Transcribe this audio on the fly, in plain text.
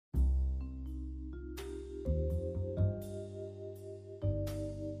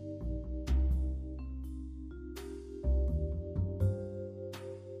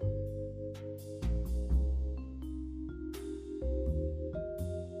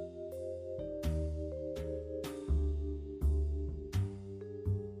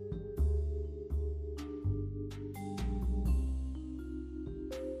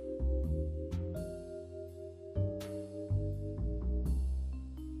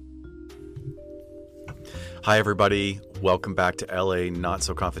Hi, everybody. Welcome back to LA Not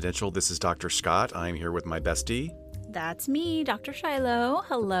So Confidential. This is Dr. Scott. I'm here with my bestie. That's me, Dr. Shiloh.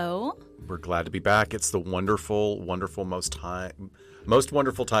 Hello. We're glad to be back. It's the wonderful, most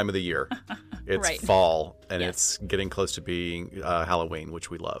wonderful time of the year. It's Right. fall, and Yes. it's getting close to being Halloween,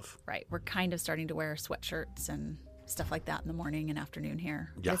 which we love. Right. We're kind of starting to wear sweatshirts and stuff like that in the morning and afternoon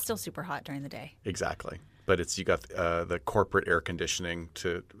here. Yeah. But it's still super hot during the day. Exactly. But you got the corporate air conditioning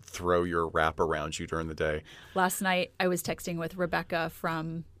to throw your wrap around you during the day. Last night, I was texting with Rebecca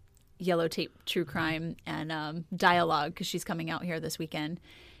from Yellow Tape True Crime and Dialogue because she's coming out here this weekend.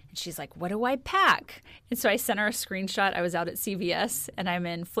 And she's like, what do I pack? And so I sent her a screenshot. I was out at CVS and I'm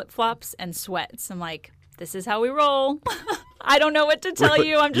in flip-flops and sweats. I'm like, this is how we roll. I don't know what to tell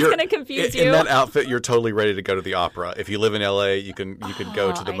you. I'm just going to confuse you. In that outfit, you're totally ready to go to the opera. If you live in LA, you can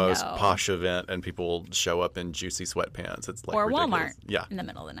go to the most posh event and people will show up in juicy sweatpants. It's like or ridiculous. Walmart in the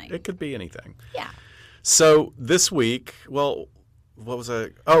middle of the night. It could be anything. Yeah. So this week, what was a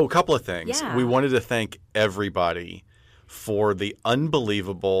couple of things. Yeah. We wanted to thank everybody for the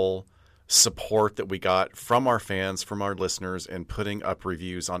unbelievable support that we got from our fans, from our listeners, and putting up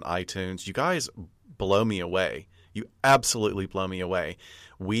reviews on iTunes. You guys blow me away. You absolutely blow me away.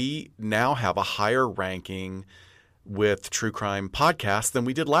 We now have a higher ranking with True Crime podcasts than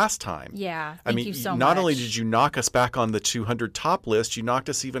we did last time. Yeah, I mean, you so much. not only did you knock us back on the 200 top list, you knocked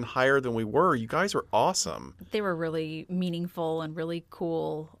us even higher than we were. You guys are awesome. They were really meaningful and really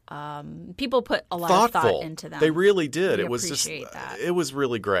cool. People put a lot Thoughtful. of thought into them. They really did. We It was appreciate that. It was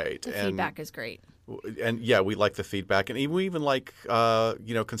really great. The feedback is great. And yeah, we like the feedback, and we even like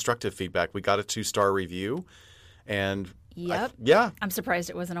constructive feedback. We got a 2-star review, and Yep. yeah, I'm surprised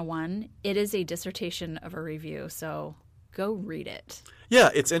it wasn't a 1. It is a dissertation of a review, so go read it. yeah,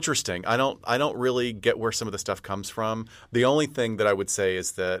 it's interesting. I don't really get where some of the stuff comes from. The only thing that I would say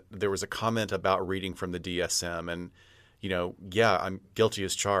is that there was a comment about reading from the DSM, and I'm guilty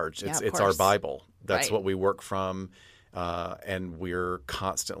as charged. Yeah, of It's our course. Bible. That's Right. what we work from, and we're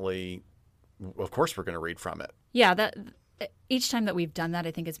constantly. Of course, we're going to read from it. Yeah, that each time that we've done that,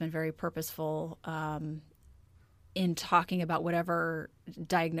 I think it's been very purposeful in talking about whatever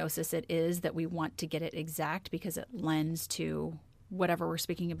diagnosis it is that we want to get it exact because it lends to whatever we're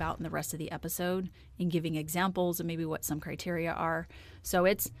speaking about in the rest of the episode and giving examples and maybe what some criteria are. So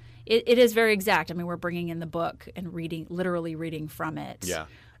it is very exact. I mean, we're bringing in the book and literally reading from it. Yeah.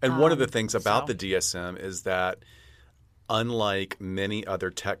 And one of the things about so- the DSM is that unlike many other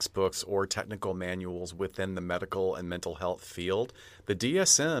textbooks or technical manuals within the medical and mental health field, the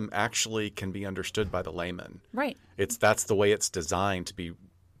DSM actually can be understood by the layman. Right. That's the way it's designed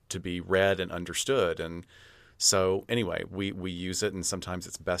to be read and understood. And so anyway, we use it, and sometimes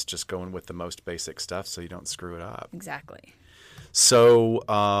it's best just going with the most basic stuff so you don't screw it up. Exactly. So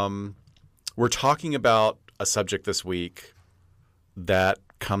we're talking about a subject this week that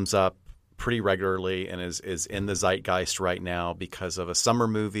comes up pretty regularly and is in the zeitgeist right now because of a summer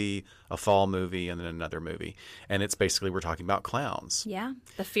movie, a fall movie, and then another movie. And it's basically we're talking about clowns. Yeah.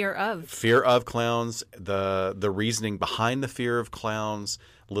 The fear of. Fear of clowns, the reasoning behind the fear of clowns,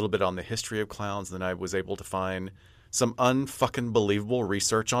 a little bit on the history of clowns. Then I was able to find some unfucking believable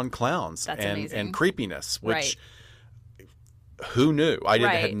research on clowns That's and amazing. creepiness, which Right. who knew? I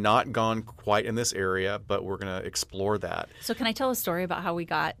Right. had not gone quite in this area, but we're going to explore that. So can I tell a story about how we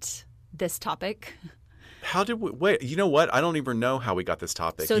got this topic? How did we – wait, you know what? I don't even know how we got this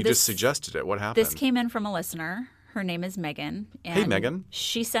topic. So you this- just suggested it. What happened? This came in from a listener. Her name is Megan. And Hey, Megan.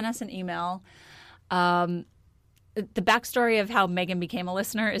 She sent us an email. The backstory of how Megan became a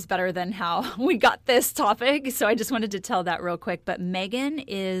listener is better than how we got this topic. So I just wanted to tell that real quick. But Megan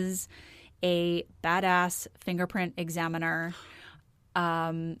is a badass fingerprint examiner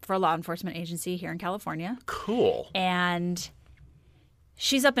for a law enforcement agency here in California. Cool. And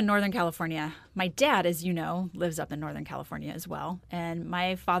she's up in Northern California. My dad, as you know, lives up in Northern California as well. And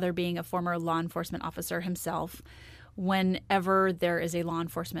my father, being a former law enforcement officer himself, whenever there is a law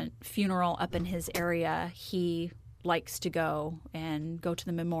enforcement funeral up in his area, he likes to go to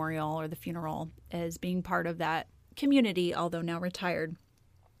the memorial or the funeral as being part of that community, although now retired.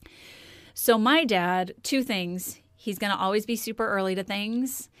 So my dad, 2 things. He's going to always be super early to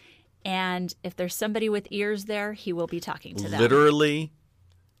things. And if there's somebody with ears there, he will be talking to them. Literally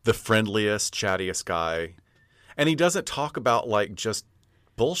the friendliest, chattiest guy. And he doesn't talk about like just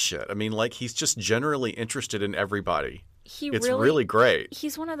bullshit. I mean, like he's just generally interested in everybody. It's really great.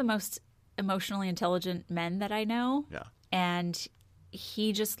 He's one of the most emotionally intelligent men that I know. Yeah. And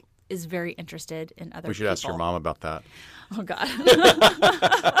he just is very interested in other people. We should ask your mom about that. Oh, God.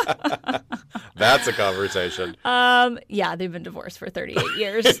 That's a conversation. Yeah, they've been divorced for 38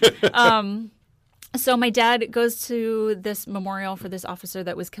 years. So my dad goes to this memorial for this officer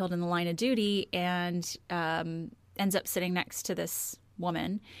that was killed in the line of duty and ends up sitting next to this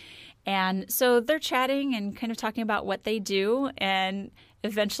woman. And so they're chatting and kind of talking about what they do. And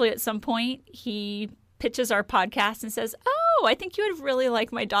eventually at some point he pitches our podcast and says, "Oh, I think you would really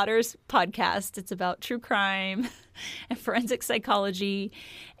like my daughter's podcast. It's about true crime and forensic psychology."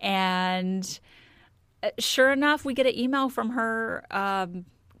 And sure enough, we get an email from her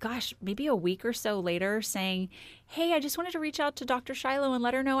maybe a week or so later saying, "Hey, I just wanted to reach out to Dr. Shiloh and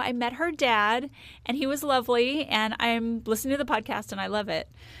let her know I met her dad and he was lovely and I'm listening to the podcast and I love it."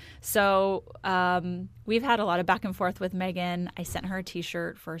 So we've had a lot of back and forth with Megan. I sent her a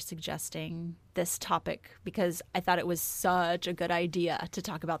T-shirt for suggesting this topic because I thought it was such a good idea to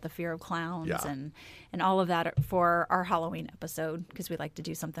talk about the fear of clowns and all of that for our Halloween episode because we like to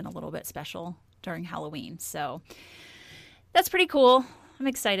do something a little bit special during Halloween. So that's pretty cool. I'm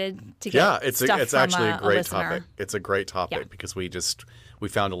excited to get it's stuff actually from a great listener. topic. It's a great topic because we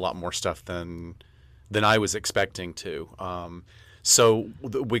found a lot more stuff than I was expecting to. So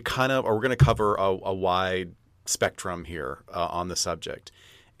we're going to cover a wide spectrum here on the subject,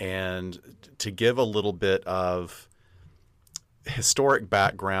 and to give a little bit of historic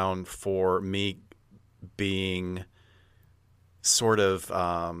background for me being sort of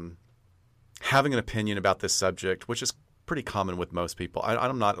having an opinion about this subject, which is pretty common with most people.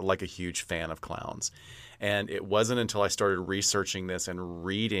 I'm not like a huge fan of clowns. And it wasn't until I started researching this and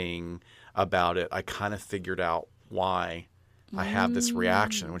reading about it, I kind of figured out why I have this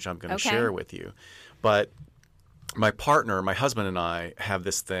reaction, which I'm going to share with you. But my partner, my husband and I have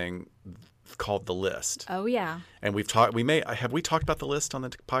this thing called The List. Oh, yeah. And have we talked about The List on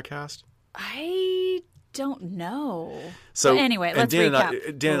the podcast? I don't know. So but anyway, let's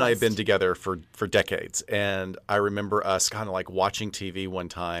recap. Dan and I have been together for decades, and I remember us kind of like watching TV one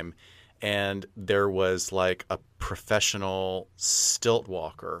time, and there was like a professional stilt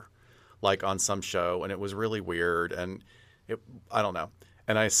walker, like on some show, and it was really weird, and I don't know.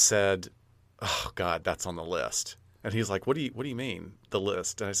 And I said, "Oh God, that's on the list." And he's like, "What do you mean, the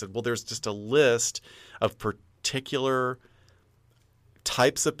list?" And I said, "Well, there's just a list of particular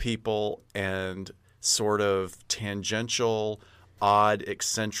types of people and sort of tangential, odd,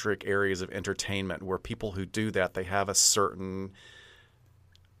 eccentric areas of entertainment where people who do that, they have a certain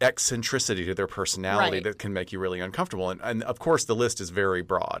eccentricity to their personality that can make you really uncomfortable." And of course, the list is very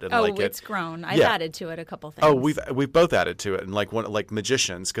broad. And it's grown. I've added to it a couple things. Oh, we've both added to it, and like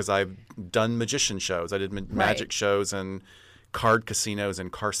magicians, because I've done magician shows. I did magic shows and card casinos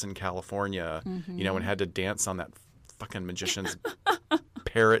in Carson, California. You know, and had to dance on that fucking magician's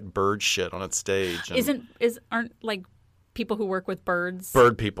parrot bird shit on its stage. And aren't like people who work with birds?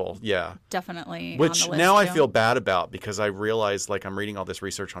 Bird people, yeah. Definitely. Which on the list now too. I feel bad about because I realize like I'm reading all this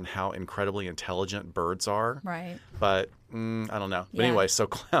research on how incredibly intelligent birds are. Right. But I don't know. But anyway, so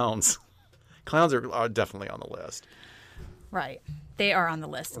clowns are definitely on the list. Right. They are on the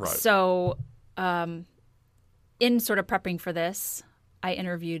list. Right. So in sort of prepping for this, I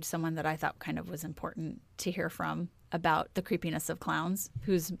interviewed someone that I thought kind of was important to hear from about the creepiness of clowns,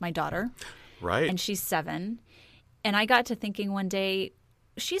 who's my daughter. Right. And she's 7. And I got to thinking one day,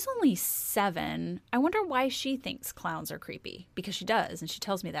 she's only 7. I wonder why she thinks clowns are creepy. Because she does, and she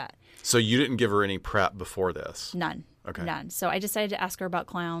tells me that. So you didn't give her any prep before this? None. Okay. None. So I decided to ask her about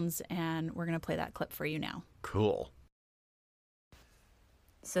clowns, and we're going to play that clip for you now. Cool.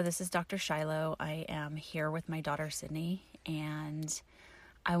 So this is Dr. Shiloh. I am here with my daughter, Sydney, and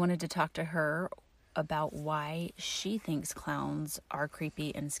I wanted to talk to her about why she thinks clowns are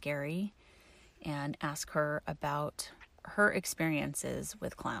creepy and scary and ask her about her experiences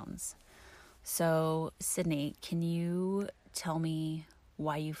with clowns. So, Sydney, can you tell me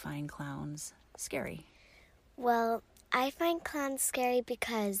why you find clowns scary? Well, I find clowns scary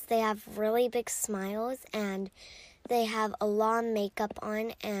because they have really big smiles and they have a lot of makeup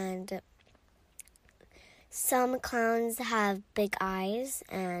on, and some clowns have big eyes,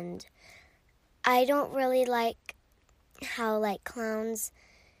 and I don't really like how clowns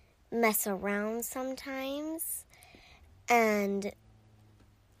mess around sometimes, and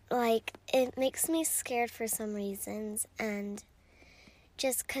it makes me scared for some reasons, and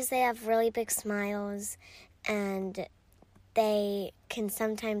just because they have really big smiles and they can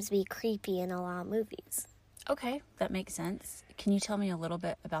sometimes be creepy in a lot of movies. Okay, that makes sense. Can you tell me a little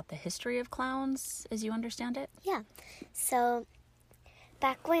bit about the history of clowns as you understand it? Yeah. So,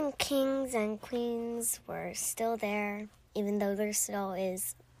 back when kings and queens were still there, even though there still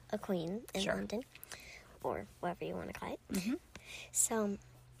is a queen in London, or whatever you want to call it. Mm-hmm. So,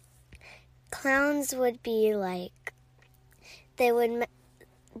 clowns would be they would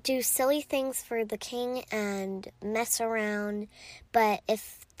do silly things for the king and mess around, but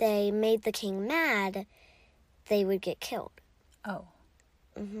if they made the king mad, they would get killed. Oh.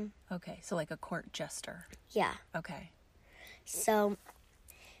 Okay, so like a court jester. Yeah. Okay. So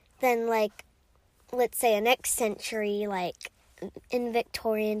then, like, let's say next century, like in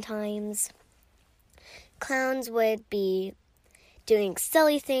Victorian times, clowns would be doing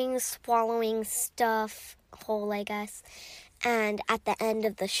silly things, swallowing stuff whole, I guess. And at the end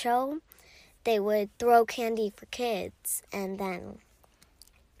of the show, they would throw candy for kids. And then,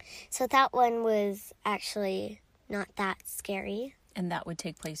 so that one was actually not that scary. And that would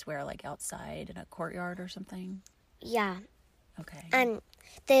take place where, like outside in a courtyard or something? Yeah. Okay. And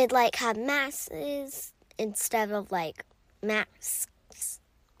they'd like have masses instead of like masks.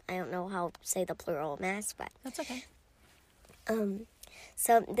 I don't know how to say the plural mask, but That's okay.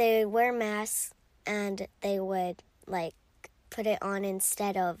 so they wear masks and they would like put it on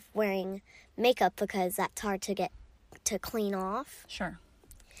instead of wearing makeup because that's hard to get to clean off. Sure.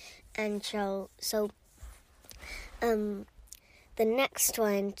 And so the next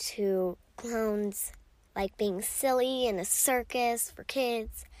one to clowns like being silly in a circus for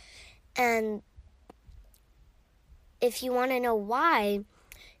kids. And if you want to know why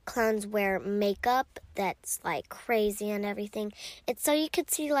clowns wear makeup that's like crazy and everything, it's so you could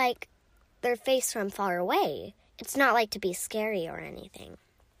see like their face from far away. It's not like to be scary or anything.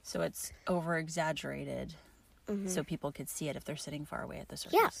 So it's over exaggerated so people could see it if they're sitting far away at the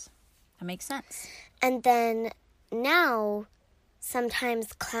circus. Yeah. That makes sense. And then now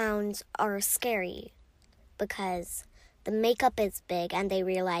sometimes clowns are scary because the makeup is big and they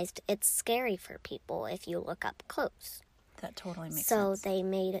realized it's scary for people if you look up close. That totally makes So sense. they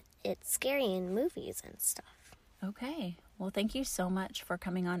made it scary in movies and stuff. Okay. Well, thank you so much for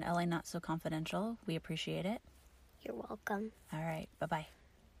coming on LA Not So Confidential. We appreciate it. You're welcome. All right. Bye-bye.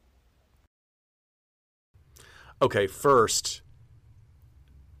 Okay, first,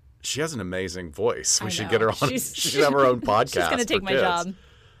 she has an amazing voice. I We should know. get her on. She should have her own podcast. She's going to take for my kids. job.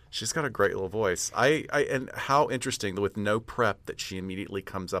 She's got a great little voice. And how interesting with no prep that she immediately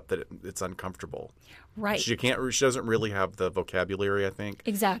comes up that it's uncomfortable. Right. She doesn't really have the vocabulary, I think,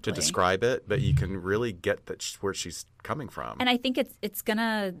 Exactly. to describe it, but you can really get where she's coming from. And I think it's going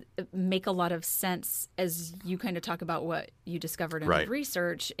to make a lot of sense as you kind of talk about what you discovered in Right. the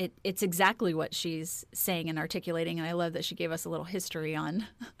research. It's exactly what she's saying and articulating. And I love that she gave us a little history on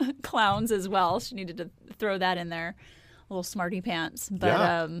clowns as well. She needed to throw that in there, a little smarty pants.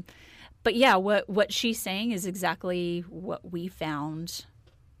 But yeah, what she's saying is exactly what we found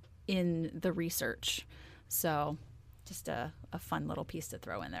in the research. So just a fun little piece to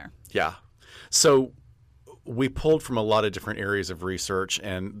throw in there. Yeah. So we pulled from a lot of different areas of research,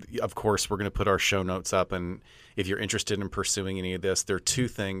 and of course, we're going to put our show notes up. And if you're interested in pursuing any of this, there are two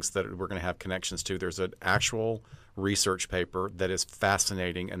things that we're going to have connections to. There's an actual research paper that is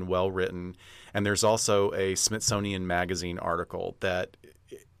fascinating and well written, and there's also a Smithsonian Magazine article that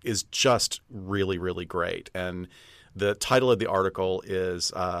is just really, really great. And the title of the article is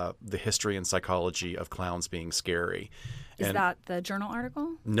The History and Psychology of Clowns Being Scary. Is that the journal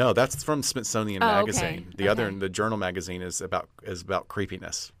article? No, that's from Smithsonian Oh, okay. Magazine. The journal magazine is about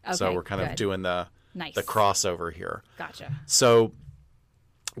creepiness. So Okay, we're kind of good. doing the Nice. crossover here. Gotcha. So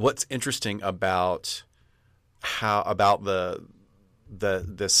what's interesting about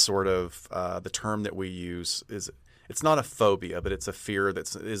this sort of the term that we use is it's not a phobia, but it's a fear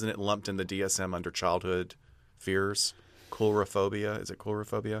isn't it lumped in the DSM under childhood fears? Coulrophobia. Is it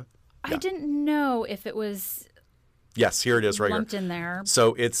coulrophobia? I didn't know if it was Yes, here it is right lumped here. in there.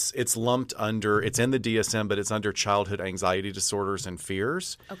 So it's lumped under, it's in the DSM, but it's under childhood anxiety disorders and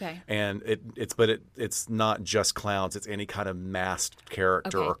fears. Okay. And it's not just clowns; it's any kind of masked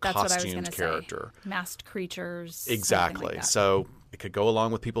character Okay, or that's what I was costumed gonna character. Say. Masked creatures. something Exactly. Like that. So it could go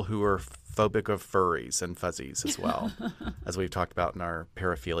along with people who are phobic of furries and fuzzies as well, as we've talked about in our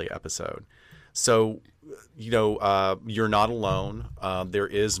paraphilia episode. So, you're not alone. There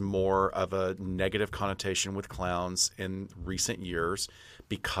is more of a negative connotation with clowns in recent years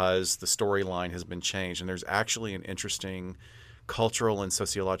because the storyline has been changed. And there's actually an interesting cultural and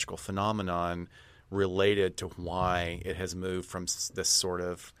sociological phenomenon related to why it has moved from this sort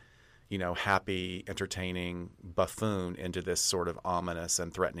of, happy, entertaining buffoon into this sort of ominous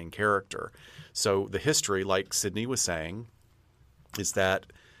and threatening character. So the history, like Sydney was saying, is that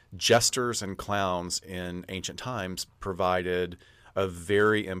jesters and clowns in ancient times provided a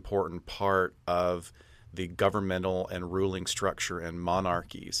very important part of the governmental and ruling structure in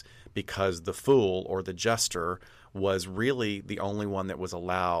monarchies because the fool or the jester was really the only one that was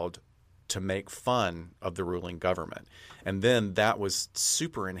allowed to make fun of the ruling government. And then that was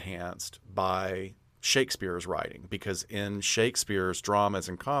super enhanced by Shakespeare's writing, because in Shakespeare's dramas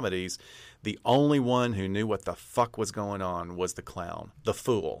and comedies, the only one who knew what the fuck was going on was the clown, the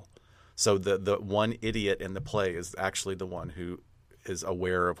fool. So the one idiot in the play is actually the one who is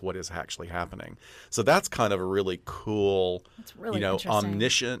aware of what is actually happening. So that's kind of a really cool, really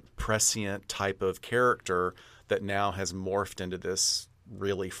omniscient, prescient type of character that now has morphed into this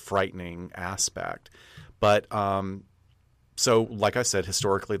really frightening aspect. But so, like I said,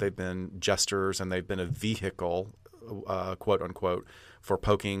 historically they've been jesters, and they've been a vehicle, quote unquote, for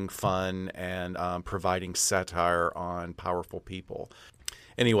poking fun and providing satire on powerful people.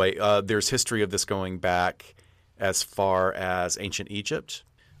 Anyway, there's history of this going back as far as ancient Egypt.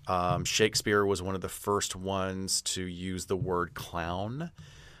 Shakespeare was one of the first ones to use the word clown.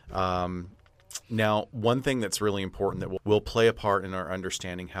 Now, one thing that's really important that will play a part in our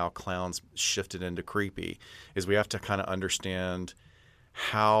understanding how clowns shifted into creepy is we have to kind of understand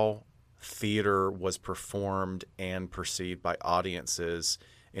how theater was performed and perceived by audiences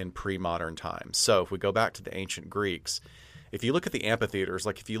in pre-modern times. So if we go back to the ancient Greeks, if you look at the amphitheaters,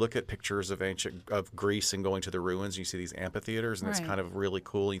 like if you look at pictures of Greece and going to the ruins, you see these amphitheaters, and it's kind of really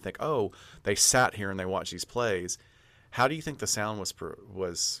cool. You think, oh, they sat here and they watched these plays. How do you think the sound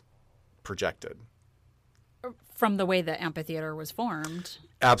was projected? From the way the amphitheater was formed.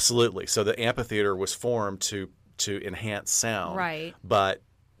 Absolutely. So the amphitheater was formed to enhance sound, right? But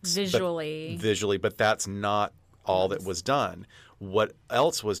visually, but that's not all that was done. What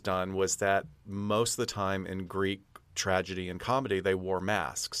else was done was that most of the time in Greek tragedy and comedy, they wore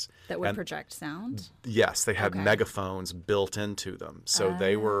masks that would project sound. Yes, they had megaphones built into them, so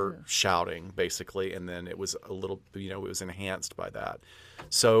they were shouting basically, and then it was a little, it was enhanced by that.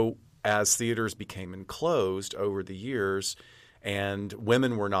 So as theaters became enclosed over the years, and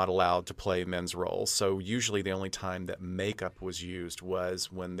women were not allowed to play men's roles, so usually the only time that makeup was used was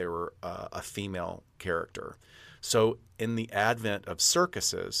when there were a female character. So in the advent of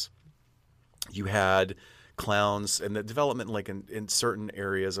circuses, you had clowns and the development, like in certain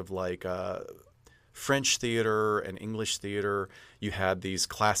areas of like French theater and English theater, you had these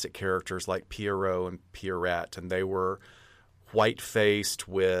classic characters like Pierrot and Pierrette, and they were white-faced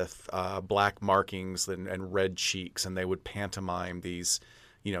with black markings and red cheeks, and they would pantomime these,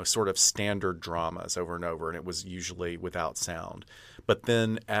 sort of standard dramas over and over, and it was usually without sound. But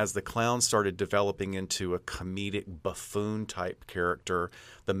then as the clown started developing into a comedic buffoon-type character,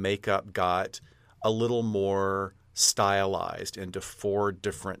 the makeup got a little more stylized into 4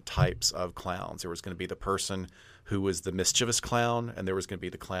 different types of clowns. There was going to be the person who was the mischievous clown, and there was going to be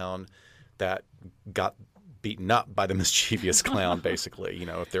the clown that got beaten up by the mischievous clown, basically.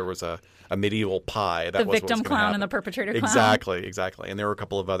 If there was a medieval pie, that was the victim clown and the perpetrator clown. Exactly. And there were a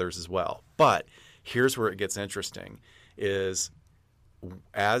couple of others as well. But here's where it gets interesting is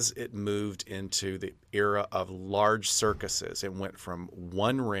as it moved into the era of large circuses, it went from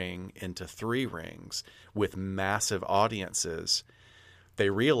 1 ring into 3 rings with massive audiences.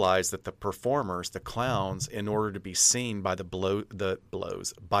 They realized that the performers, the clowns, in order to be seen by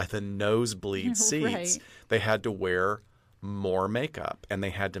by the nosebleed seats, they had to wear more makeup, and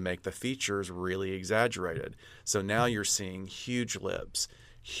they had to make the features really exaggerated. So now you're seeing huge lips,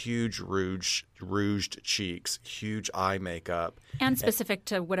 huge rouged cheeks, huge eye makeup. And specific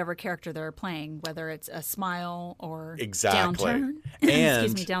to whatever character they're playing, whether it's a smile or downturn.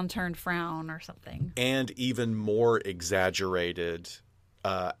 Downturned frown or something. And even more exaggerated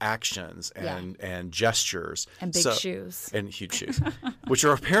actions and gestures. And big shoes. And huge shoes, which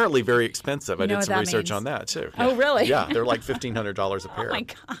are apparently very expensive. I did some research on that too. Oh, really? Yeah, they're like $1,500 a pair. Oh, my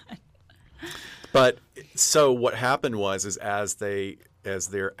God. But so what happened was as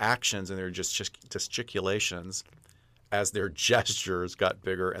their actions and their gesticulations, as their gestures got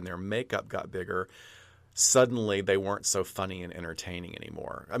bigger and their makeup got bigger, suddenly they weren't so funny and entertaining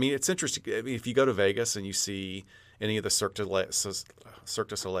anymore. I mean, it's interesting. I mean, if you go to Vegas and you see any of the Cirque du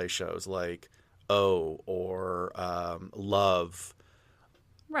Soleil shows like or Love,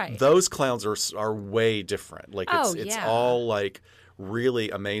 right? Those clowns are way different. Like it's all like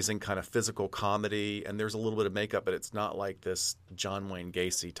really amazing kind of physical comedy, and there's a little bit of makeup, but it's not like this John Wayne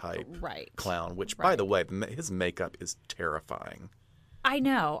Gacy type clown, which, by the way, his makeup is terrifying. I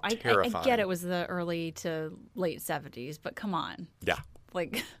know. I get it was the early to late 70s, but come on. Yeah.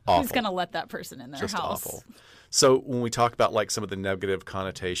 Like, awful. Who's going to let that person in their Just house? Awful. So when we talk about like some of the negative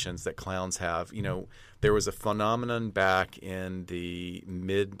connotations that clowns have, there was a phenomenon back in the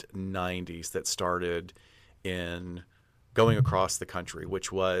mid-90s that started in going across the country,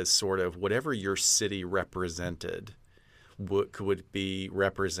 which was sort of whatever your city represented would be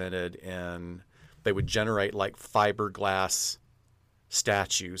represented in, they would generate like fiberglass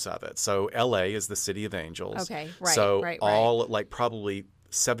statues of it. So LA is the city of angels. Okay, right. So right. all like probably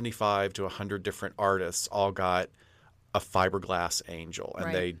 75 to 100 different artists all got a fiberglass angel, and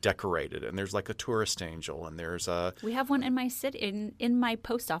Right. they decorated it. And there's like a tourist angel, and there's a We have one in my city, in my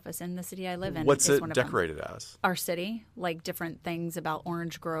post office in the city I live in. what's is it one of them. decorated as? Our city, like different things about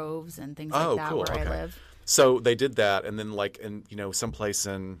orange groves and things like Oh, that cool. where Okay. I live. So they did that, and then like in someplace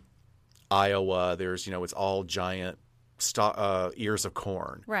in Iowa, there's it's all giant ears of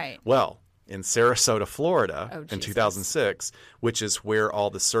corn. Right. Well, in Sarasota, Florida, Oh, in Jesus. 2006, which is where all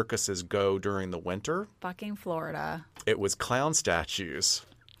the circuses go during the winter, Fucking Florida. it was clown statues.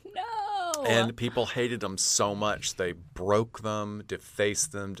 No. And people hated them so much they broke them,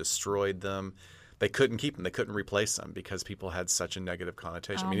 defaced them, destroyed them. They couldn't keep them. They couldn't replace them because people had such a negative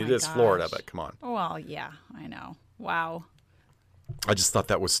connotation. Oh I mean, it my is Florida, gosh. but come on. Well, yeah, I know. Wow. I just thought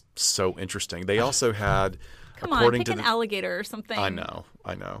that was so interesting. They also had, Come on, according pick to an the, alligator or something. I know.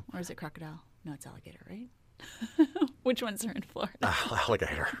 Or is it crocodile? No, it's alligator, right? Which ones are in Florida?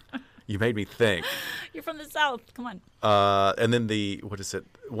 Alligator. You made me think. You're from the South. Come on. And then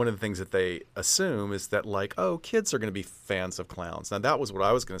one of the things that they assume is that like, oh, kids are going to be fans of clowns. Now that was what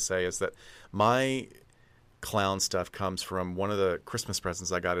I was going to say, is that my clown stuff comes from one of the Christmas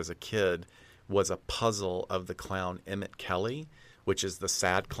presents I got as a kid was a puzzle of the clown Emmett Kelly, which is the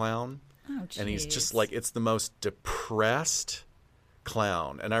sad clown. Oh, And he's just jeez. like, it's the most depressed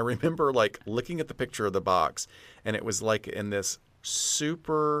clown. And I remember like looking at the picture of the box, and it was like in this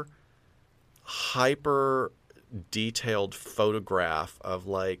super hyper detailed photograph of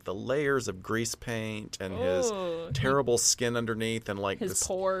like the layers of grease paint and his Oh. terrible skin underneath, and like His this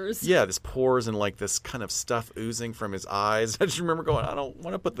pores. yeah, this pores and like this kind of stuff oozing from his eyes. I just remember going, I don't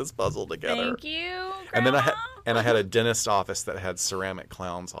want to put this puzzle together. Thank you, And then I Grandma. had a dentist office that had ceramic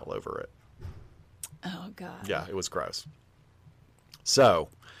clowns all over it. Oh, God. Yeah, it was gross. So,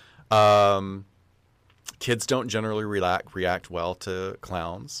 kids don't generally react well to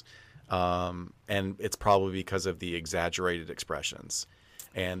clowns, and it's probably because of the exaggerated expressions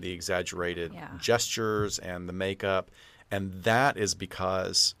and the exaggerated Yeah. gestures and the makeup, and that is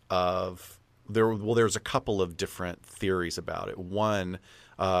because of there's a couple of different theories about it. One,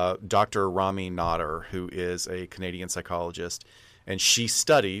 Dr. Rami Nader, who is a Canadian psychologist, and she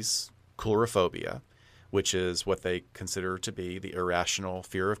studies coulrophobia, which is what they consider to be the irrational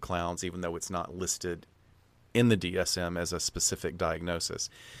fear of clowns, even though it's not listed in the DSM as a specific diagnosis.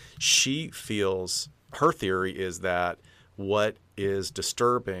 She feels, her theory is that what is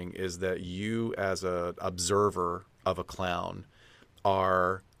disturbing is that you as an observer of a clown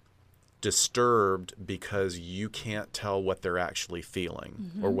are disturbed because you can't tell what they're actually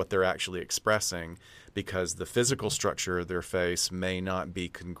feeling or what they're actually expressing, because the physical structure of their face may not be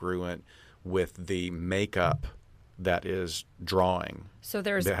congruent with the makeup that is drawing. So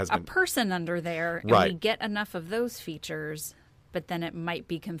there's that has a been- person under there, and Right. we get enough of those features, but then it might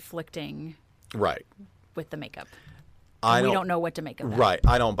be conflicting Right. with the makeup. I We don't know what to make of that. Right.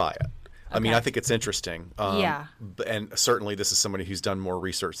 I don't buy it. I mean, Okay. I think it's interesting. Yeah. And certainly this is somebody who's done more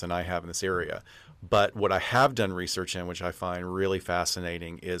research than I have in this area. But what I have done research in, which I find really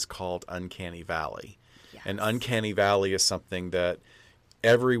fascinating, is called Uncanny Valley. And Yes. Uncanny Valley is something that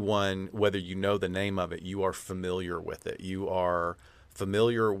everyone, whether you know the name of it, you are familiar with it. You are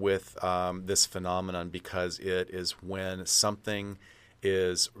familiar with this phenomenon because it is when something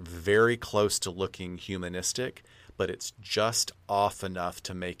is very close to looking humanistic, but it's just off enough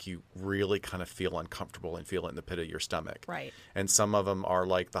to make you really kind of feel uncomfortable and feel it in the pit of your stomach. Right. And some of them are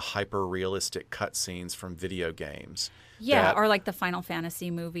like the hyper-realistic cutscenes from video games. Yeah, that- or like the Final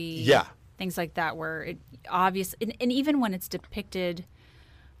Fantasy movie. Yeah. Things like that, where it obvious, and even when it's depicted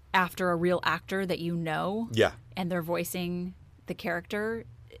after a real actor that you know, Yeah. and they're voicing the character,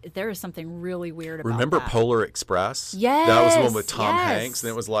 there is something really weird about Remember that. Polar Express? That was the one with Yes, Tom yes. Hanks,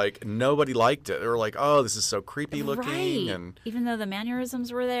 and it was like nobody liked it. They were like, "Oh, this is so creepy looking," Right. and Even though the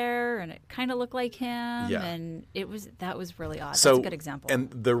mannerisms were there and it kind of looked like him, Yeah. and that was really odd. so That's a good example.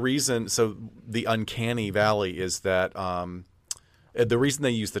 And the reason, so the Uncanny Valley is that the reason they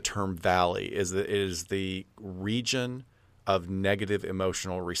use the term valley is that it is the region of negative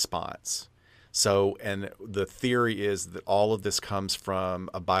emotional response. So, and the theory is that all of this comes from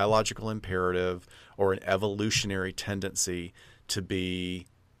a biological imperative or an evolutionary tendency to be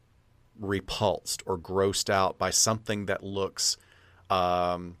repulsed or grossed out by something that looks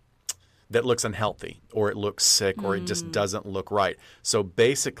unhealthy, or it looks sick, or it just doesn't look right. So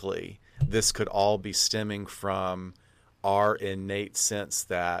basically, this could all be stemming from our innate sense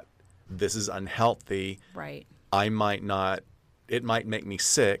that this is unhealthy, right. I might not, it might make me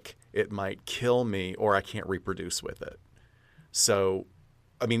sick, it might kill me, or I can't reproduce with it. So,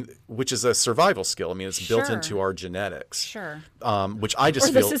 I mean, which is a survival skill. I mean, it's built Sure. into our genetics. Sure. Which I just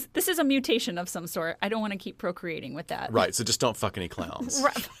Or feel this is a mutation of some sort. I don't want to keep procreating with that. right. So just don't fuck any clowns.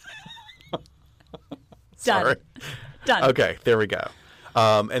 Right. Sorry. Done. Okay, there we go.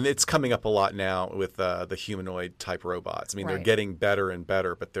 And it's coming up a lot now with the humanoid type robots. I mean, they're Right. getting better and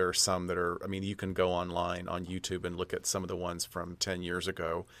better, but there are some that are, I mean, you can go online on YouTube and look at some of the ones from 10 years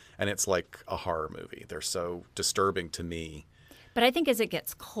ago, and it's like a horror movie. They're so disturbing to me. But I think as it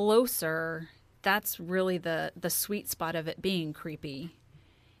gets closer, that's really the sweet spot of it being creepy.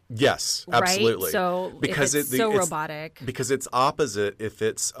 Yes, Right? absolutely. So because if it's so robotic. Because it's opposite. If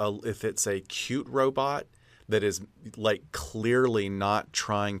it's a cute robot that is like clearly not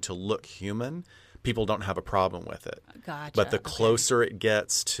trying to look human, people don't have a problem with it. Gotcha. But the Okay. closer it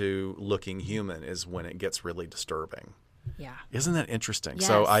gets to looking human is when it gets really disturbing. Yeah. Isn't that interesting?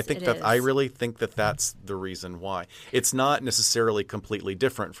 So Yes, I think it that I is. really think that that's the reason why. It's not necessarily completely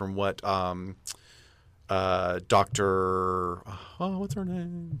different from what Dr. Oh, what's her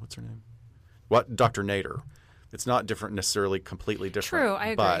name? What Dr. Nader. It's not different necessarily completely different. True,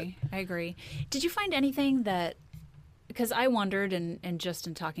 I but agree. I agree. Did you find anything that, because I wondered, and just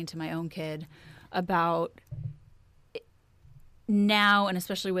in talking to my own kid about now, and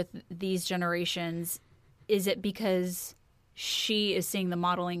especially with these generations, is it because she is seeing the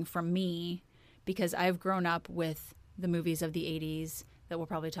modeling from me because I've grown up with the movies of the 80s that we'll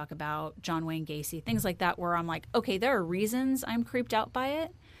probably talk about, John Wayne Gacy, things like that, where I'm like, okay, there are reasons I'm creeped out by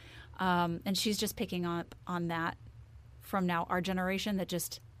it. And she's just picking up on that from now our generation that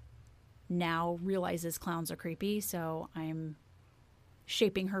just now realizes clowns are creepy. So I'm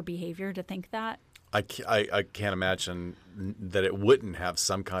shaping her behavior to think that. I can't imagine that it wouldn't have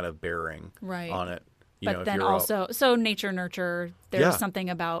some kind of bearing Right. on it. But then also, so nature nurture, there's Yeah. something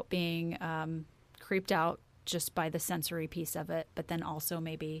about being creeped out just by the sensory piece of it. But then also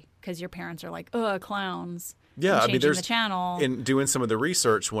maybe because your parents are like, clowns. Yeah, and I mean, changing there's the channel. in doing some of the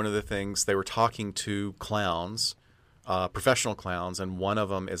research. One of the things they were talking to clowns, professional clowns, and one of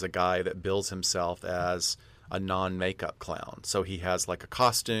them is a guy that bills himself as a non-makeup clown. So he has like a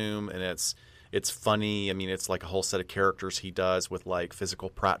costume, and it's funny. I mean, it's like a whole set of characters he does with like physical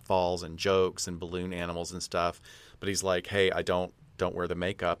pratfalls and jokes and balloon animals and stuff. But he's like, hey, I don't wear the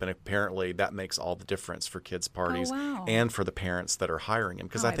makeup, and apparently that makes all the difference for kids' parties wow. and for the parents that are hiring him,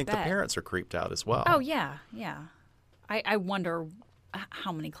 because Oh, I I think the bet. parents are creeped out as well. Oh, yeah, yeah. I wonder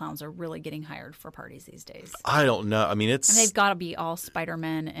how many clowns are really getting hired for parties these days. I don't know. I mean, And they've got to be all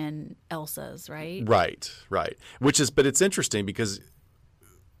Spider-Man and Elsas, right? right. But it's interesting because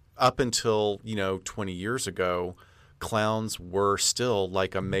up until 20 years ago, clowns were still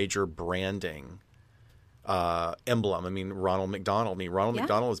like a major branding emblem. I mean, Ronald McDonald. Yeah.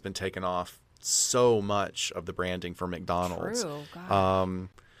 McDonald has been taken off so much of the branding for McDonald's. True. God.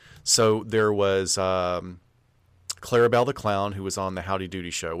 So there was Clarabelle the Clown, who was on the Howdy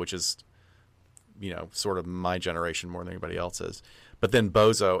Doody Show, which is, sort of my generation more than anybody else's. But then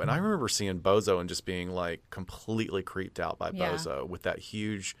Bozo, and I remember seeing Bozo and just being like completely creeped out by Yeah. Bozo with that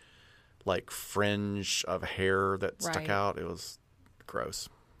huge, like fringe of hair that stuck Right. out. It was gross.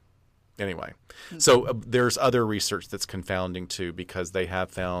 Anyway, so there's other research that's confounding too, because they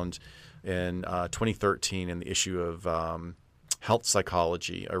have found in 2013 in the issue of Health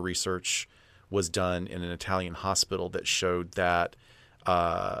Psychology, a research was done in an Italian hospital that showed that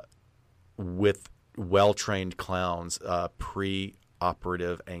with well-trained clowns,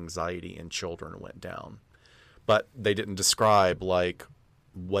 pre-operative anxiety in children went down. But they didn't describe like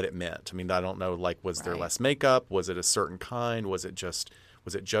what it meant. I mean, I don't know, like, was there Right. less makeup? Was it a certain kind? Was it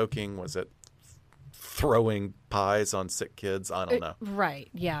joking? Was it throwing pies on sick kids? I don't know. Right.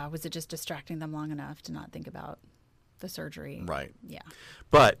 Yeah. Was it just distracting them long enough to not think about the surgery? Right. Yeah.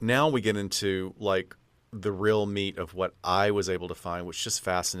 But now we get into like the real meat of what I was able to find, which is just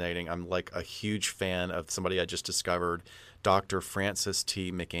fascinating. I'm like a huge fan of somebody I just discovered, Dr. Francis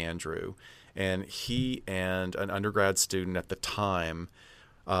T. McAndrew. And he and an undergrad student at the time,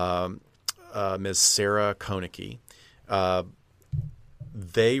 Ms. Sarah Konicki,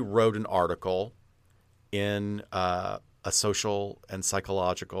 they wrote an article in a social and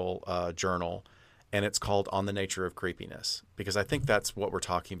psychological journal, and it's called On the Nature of Creepiness, because I think that's what we're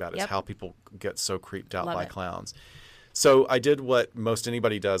talking about, is Yep. how people get so creeped out Love by it. clowns. So I did what most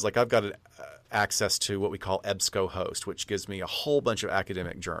anybody does. Like, I've got access to what we call EBSCOhost, which gives me a whole bunch of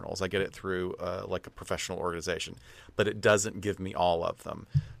academic journals. I get it through like a professional organization, but it doesn't give me all of them.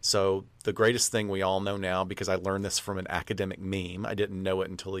 So the greatest thing we all know now, because I learned this from an academic meme, I didn't know it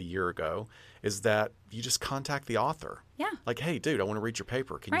until a year ago, is that you just contact the author. Yeah. Like, hey, dude, I want to read your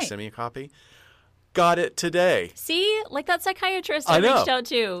paper. Can you Right. send me a copy? Got it today. See, like that psychiatrist I know. reached out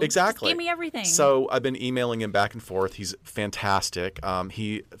to. Exactly. Just gave me everything. So I've been emailing him back and forth. He's fantastic.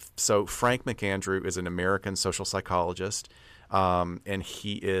 So Frank McAndrew is an American social psychologist, and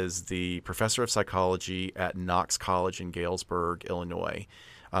he is the professor of psychology at Knox College in Galesburg, Illinois.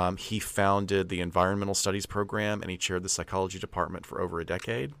 He founded the Environmental Studies program, and he chaired the psychology department for over a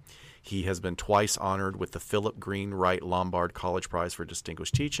decade. He has been twice honored with the Philip Green Wright Lombard College Prize for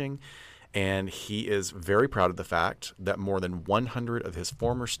Distinguished Teaching. And he is very proud of the fact that more than 100 of his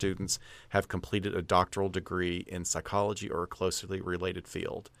former students have completed a doctoral degree in psychology or a closely related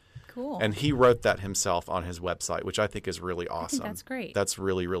field. cool. And he wrote that himself on his website, which I think is really awesome. that's great. That's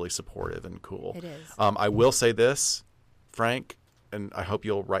really, really supportive and cool. It is. I will say this, Frank, and I hope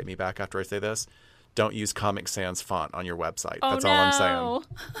you'll write me back after I say this. Don't use Comic Sans font on your website. Oh, That's all I'm no.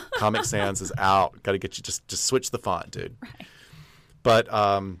 saying. Comic Sans is out. Got to get you just switch the font, dude. Right. But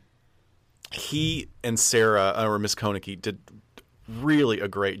he and Sarah, or Miss Koenigke, did really a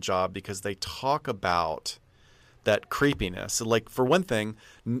great job because they talk about that creepiness. So, like, for one thing,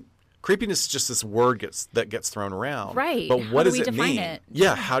 creepiness is just this word that gets thrown around. Right. But How what do does we it define mean? it?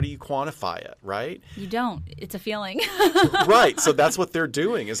 Yeah. How do you quantify it? Right. You don't. It's a feeling. Right. So that's what they're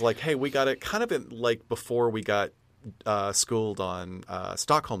doing is like, hey, we got it kind of in, like before we got schooled on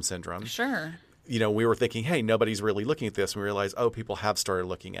Stockholm Syndrome. Sure. You know, we were thinking, hey, nobody's really looking at this. And we realized, oh, people have started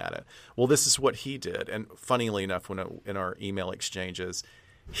looking at it. Well, this is what he did. And funnily enough, in our email exchanges,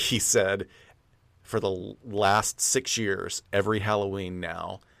 he said for the last 6 years, every Halloween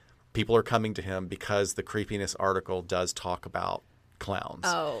now, people are coming to him because the creepiness article does talk about clowns.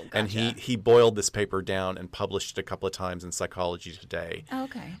 Oh, And gotcha. he boiled this paper down and published it a couple of times in Psychology Today. Oh,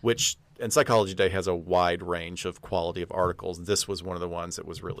 okay. And Psychology Today has a wide range of quality of articles. This was one of the ones that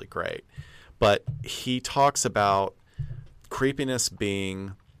was really great. But he talks about creepiness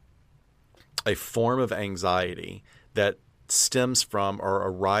being a form of anxiety that stems from or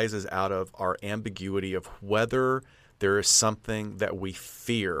arises out of our ambiguity of whether there is something that we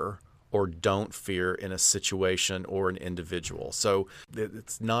fear or don't fear in a situation or an individual. So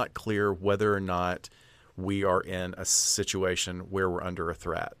it's not clear whether or not we are in a situation where we're under a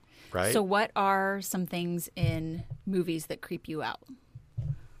threat, right? So, what are some things in movies that creep you out?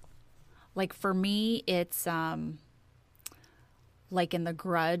 Like for me, it's like in The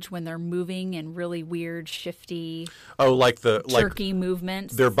Grudge when they're moving in really weird, shifty, jerky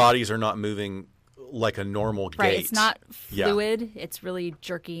movements. Their bodies are not moving like a normal gait. Right. It's not Yeah. fluid. It's really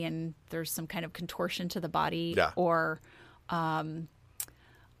jerky and there's some kind of contortion to the body. Yeah. Or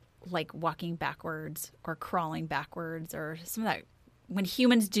like walking backwards or crawling backwards or some of that. When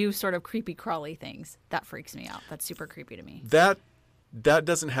humans do sort of creepy crawly things, that freaks me out. That's super creepy to me. That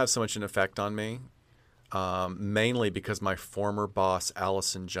doesn't have so much an effect on me, mainly because my former boss,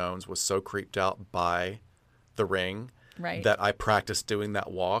 Allison Jones, was so creeped out by The Ring Right. that I practiced doing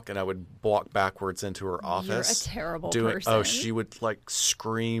that walk, and I would walk backwards into her office. You're a terrible Oh, person. she would like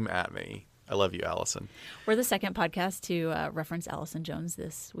scream at me. I love you, Allison. We're the second podcast to reference Allison Jones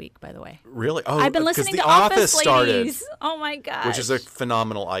this week, by the way. Really? Oh, I've been 'cause listening The to Office started. Ladies. Oh my gosh. Which is a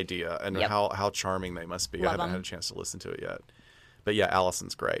phenomenal idea, and Yep. how charming they must be. I Love haven't them. had a chance to listen to it yet. But yeah,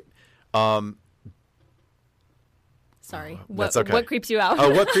 Allison's great. Sorry. That's okay. What creeps you out? Oh,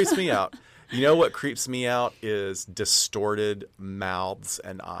 what creeps me out? You know what creeps me out is distorted mouths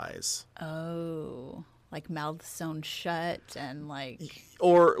and eyes. Oh, like mouth sewn shut and like.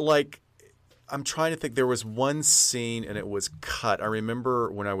 Or like, I'm trying to think. There was one scene and it was cut. I remember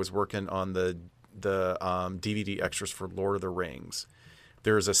when I was working on the DVD extras for Lord of the Rings.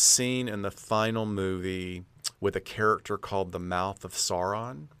 There's a scene in the final movie with a character called the Mouth of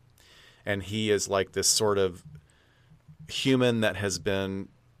Sauron, and he is like this sort of human that has been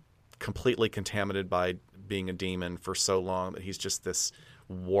completely contaminated by being a demon for so long that he's just this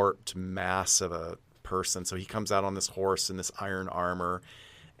warped mass of a person. So he comes out on this horse in this iron armor,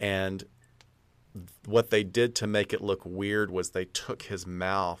 and what they did to make it look weird was they took his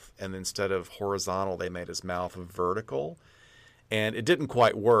mouth, and instead of horizontal, they made his mouth vertical. And it didn't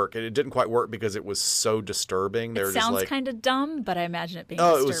quite work. And it didn't quite work because it was so disturbing. It sounds kind of dumb, but I imagine it being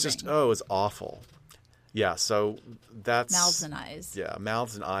disturbing. It was awful. Yeah, so that's... Mouths and eyes. Yeah,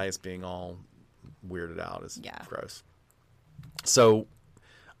 mouths and eyes being all weirded out is Yeah. gross. So,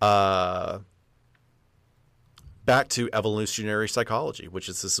 back to evolutionary psychology, which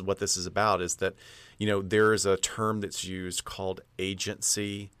is this is what this is about, is that, there is a term that's used called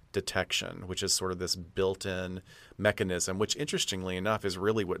agency detection, which is sort of this built-in mechanism, which interestingly enough is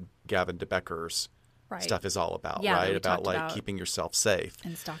really what Gavin de Becker's stuff is all about, Yeah, right? we About talked like about keeping yourself safe.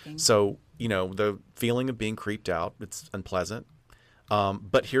 and stalking. So, the feeling of being creeped out, it's unpleasant.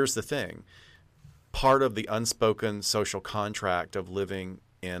 But here's the thing. Part of the unspoken social contract of living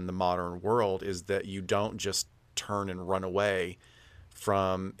in the modern world is that you don't just turn and run away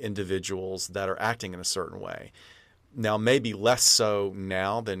from individuals that are acting in a certain way. Now, maybe less so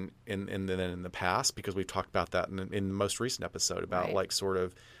now than in the past, because we've talked about that in the most recent episode about like sort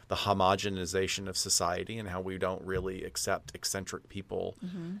of the homogenization of society and how we don't really accept eccentric people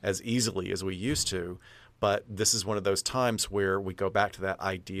as easily as we used to. But this is one of those times where we go back to that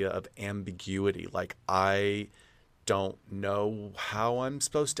idea of ambiguity. Like, I don't know how I'm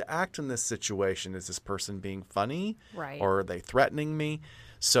supposed to act in this situation. Is this person being funny? Right. Or are they threatening me?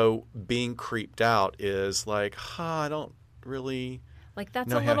 So being creeped out is like, I don't really Like, that's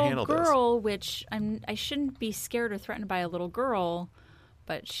know a how to little handle this. girl, which I shouldn't be scared or threatened by a little girl,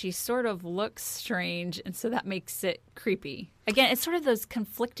 but she sort of looks strange, and so that makes it creepy. Again, it's sort of those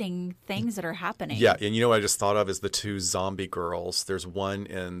conflicting things that are happening. Yeah, and what I just thought of is the two zombie girls. There's one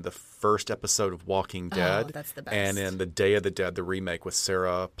in the first episode of Walking Dead. Oh, that's the best. And in the Day of the Dead, the remake with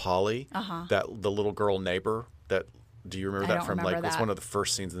Sarah Polley, that the little girl neighbor. Do you remember I that don't from remember It's that. one of the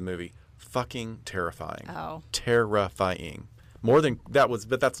first scenes of the movie. Fucking terrifying. Oh. Terrifying. More than that was,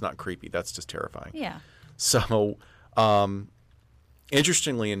 but that's not creepy. That's just terrifying. Yeah. So,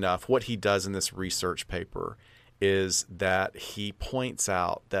 interestingly enough, what he does in this research paper is that he points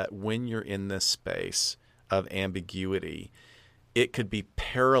out that when you're in this space of ambiguity, it could be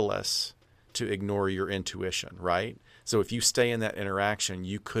perilous to ignore your intuition, right? So if you stay in that interaction,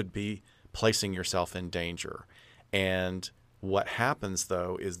 you could be placing yourself in danger. And what happens,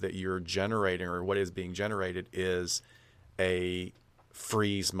 though, is that you're generating, or what is being generated is a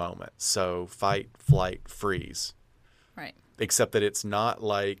freeze moment. So fight, flight, freeze. Right. Except that it's not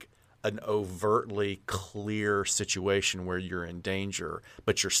like an overtly clear situation where you're in danger,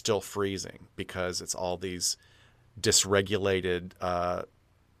 but you're still freezing because it's all these dysregulated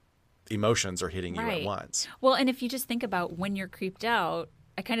emotions are hitting you at once. Well, and if you just think about when you're creeped out,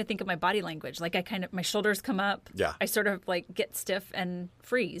 I kind of think of my body language. Like, my shoulders come up. Yeah. I sort of like get stiff and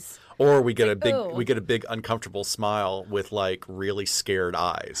freeze. Or we get like, we get a big uncomfortable smile with like really scared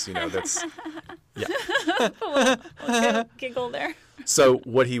eyes. That's Giggle there. So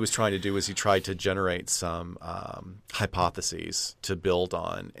what he was trying to do is he tried to generate some hypotheses to build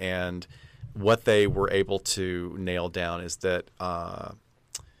on, and what they were able to nail down is that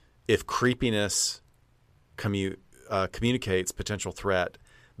if creepiness communicates potential threat,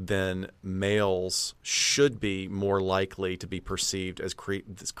 then males should be more likely to be perceived as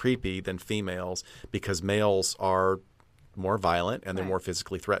creepy than females, because males are more violent and they're more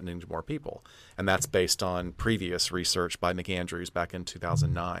physically threatening to more people. And that's based on previous research by McAndrews back in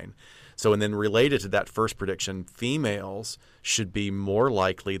 2009. So, and then related to that first prediction, females should be more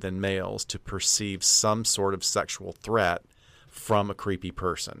likely than males to perceive some sort of sexual threat from a creepy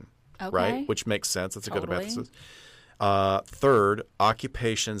person. Okay. Right? Which makes sense. That's a good Totally. hypothesis. Third,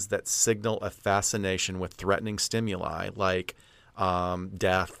 occupations that signal a fascination with threatening stimuli, like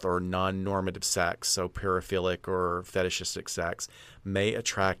death or non-normative sex, so paraphilic or fetishistic sex, may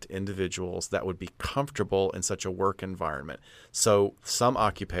attract individuals that would be comfortable in such a work environment. So some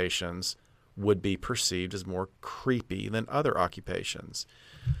occupations would be perceived as more creepy than other occupations.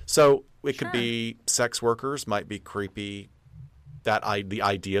 So it could be sex workers might be creepy. The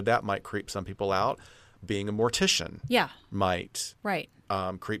idea of that might creep some people out. Being a mortician might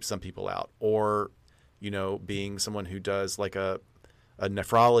creep some people out. Or, being someone who does like a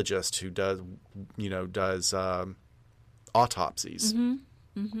nephrologist who does autopsies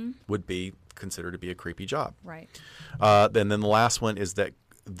would be considered to be a creepy job. Right. Then the last one is that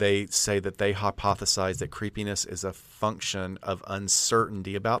they say that they hypothesize that creepiness is a function of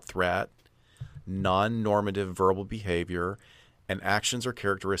uncertainty about threat, non-normative verbal behavior, and actions or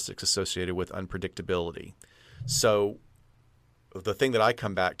characteristics associated with unpredictability. So the thing that I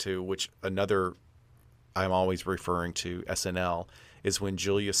come back to, which I'm always referring to SNL, is when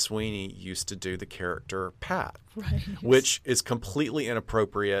Julia Sweeney used to do the character Pat, which is completely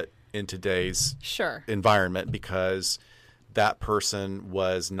inappropriate in today's environment because that person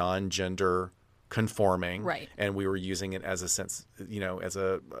was non-gender conforming, and we were using it as a sense, as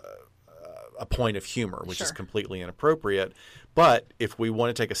a point of humor, which is completely inappropriate. But if we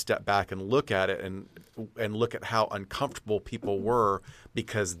want to take a step back and look at it and look at how uncomfortable people were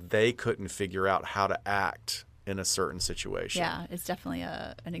because they couldn't figure out how to act in a certain situation. Yeah, it's definitely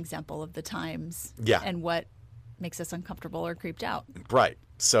an example of the times Yeah. and what makes us uncomfortable or creeped out. Right.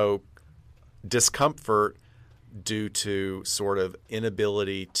 So discomfort due to sort of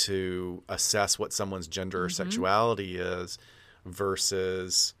inability to assess what someone's gender or sexuality is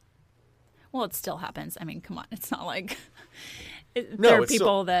versus... Well, it still happens. I mean, come on. It's not like there No, are it's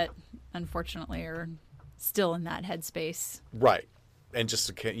people that unfortunately are still in that headspace. Right. And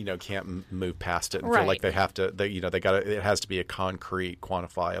just can't move past it and feel Right. like they have to. It has to be a concrete,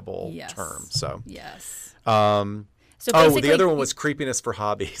 quantifiable Yes. term. So, Yes. so So basically, the other one was creepiness for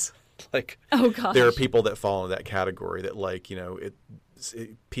hobbies. Like, oh gosh, there are people that fall into that category that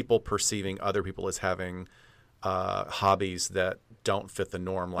people perceiving other people as having hobbies that don't fit the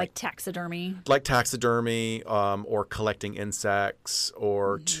norm, like taxidermy. like taxidermy, or collecting insects,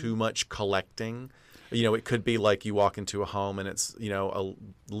 or too much collecting. It could be like you walk into a home and it's, a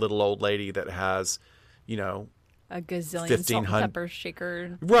little old lady that has, A gazillion salt 1500 and pepper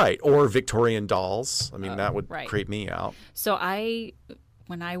shaker. right. Or Victorian dolls. I mean, that would right. creep me out. So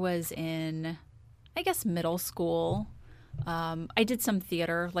when I was in, I guess, middle school, I did some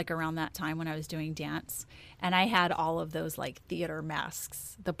theater like around that time when I was doing dance. And I had all of those like theater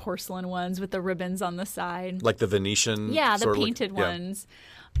masks, the porcelain ones with the ribbons on the side. Like the Venetian. Yeah, the sort of painted yeah. ones.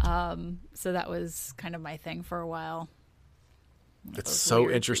 So that was kind of my thing for a while. It's those so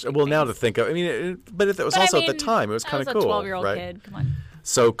weird, interesting. creepy Well, now to things. think of, I mean, but it was also at the time, it was kind of I cool. was a 12-year-old right? kid. Come on.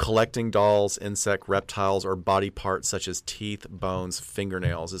 So collecting dolls, insect, reptiles, or body parts such as teeth, bones,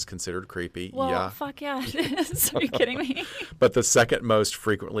 fingernails is considered creepy. Well, yeah. fuck yeah, it is. Are you kidding me? But the second most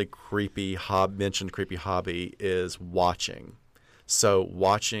frequently mentioned creepy hobby is watching. So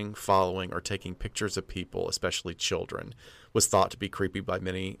watching, following, or taking pictures of people, especially children, was thought to be creepy by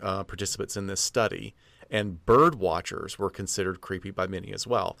many participants in this study. And bird watchers were considered creepy by many as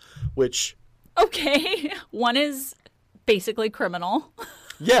well, which... Okay. One is basically criminal.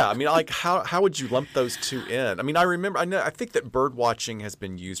 Yeah, I mean, like, how would you lump those two in? I mean, I think that bird watching has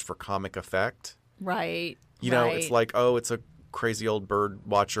been used for comic effect. Right. You know, it's like, oh, it's a crazy old bird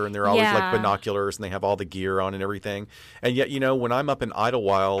watcher, and they're always like binoculars, and they have all the gear on and everything. And yet, when I'm up in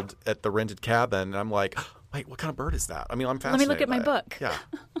Idlewild at the rented cabin, I'm like, wait, what kind of bird is that? I mean, I'm fascinated. Let me look at my by it. book. Yeah.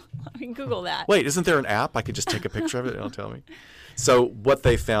 Let me Google that. Wait, isn't there an app? I could just take a picture of it. It'll tell me. So what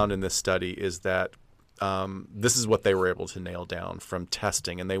they found in this study is that this is what they were able to nail down from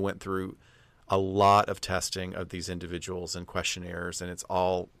testing. And they went through a lot of testing of these individuals and questionnaires, and it's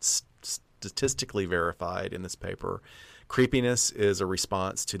all statistically verified in this paper. Creepiness is a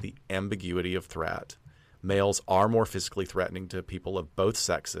response to the ambiguity of threat. Males are more physically threatening to people of both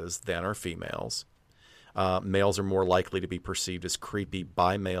sexes than are females. Males are more likely to be perceived as creepy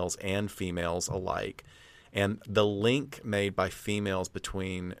by males and females alike. And the link made by females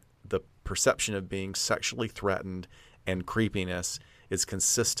between the perception of being sexually threatened and creepiness is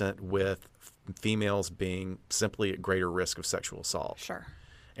consistent with females being simply at greater risk of sexual assault. Sure.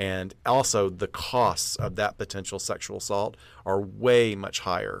 And also the costs of that potential sexual assault are way much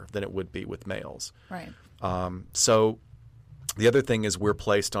higher than it would be with males. Right. So the other thing is we're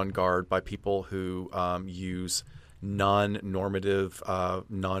placed on guard by people who use non-normative,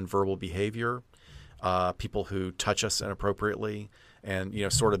 non-verbal behavior, people who touch us inappropriately, and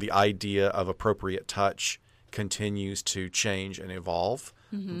sort of the idea of appropriate touch continues to change and evolve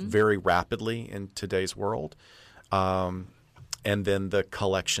very rapidly in today's world. And then the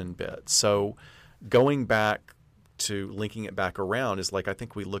collection bit. So going back to linking it back around is like I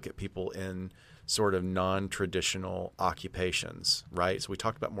think we look at people in sort of non-traditional occupations, right? So we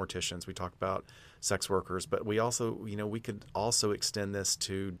talked about morticians, we talked about sex workers, but we also, we could also extend this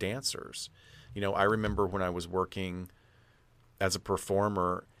to dancers. I remember when I was working as a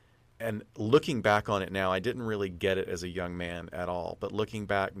performer and looking back on it now, I didn't really get it as a young man at all, but looking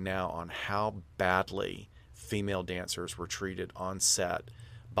back now on how badly female dancers were treated on set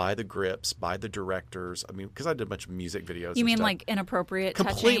by the grips, by the directors. I mean, because I did a bunch of music videos. You mean stuff. like inappropriate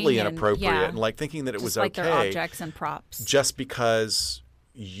Completely touching inappropriate. And like thinking that it just was like okay. their objects and props. Just because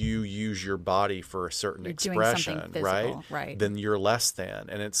you use your body for a certain You're doing expression, something right? physical, right? Then you're less than.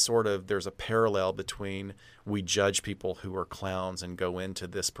 And it's sort of, there's a parallel between we judge people who are clowns and go into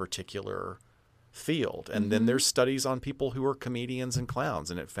this particular field. And then there's studies on people who are comedians and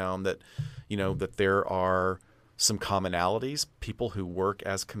clowns. And it found that, that there are some commonalities. People who work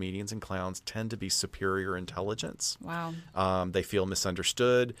as comedians and clowns tend to be superior intelligence. Wow. They feel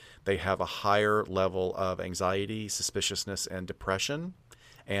misunderstood. They have a higher level of anxiety, suspiciousness, and depression,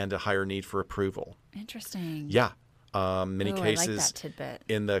 and a higher need for approval. Interesting. Yeah. Many cases, I like that tidbit.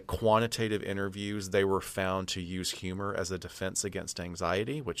 in the quantitative interviews, they were found to use humor as a defense against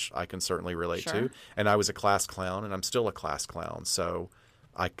anxiety, which I can certainly relate Sure. to. And I was a class clown, and I'm still a class clown, so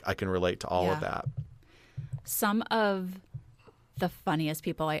I can relate to all of that. Some of the funniest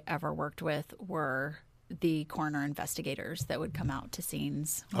people I ever worked with were the coroner investigators that would come out to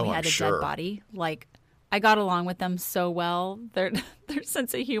scenes when we had a dead body. Like, I got along with them so well. Their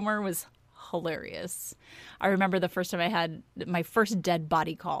sense of humor was hilarious. I remember the first time I had my first dead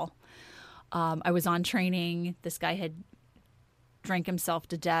body call. I was on training. This guy had drank himself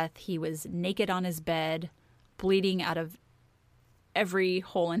to death. He was naked on his bed, bleeding out of every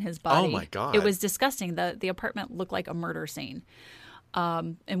hole in his body. Oh, my God. It was disgusting. The apartment looked like a murder scene.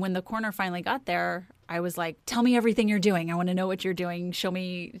 And when the coroner finally got there, I was like, tell me everything you're doing. I want to know what you're doing. Show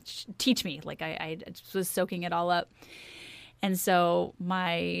me, teach me. Like, I just was soaking it all up. And so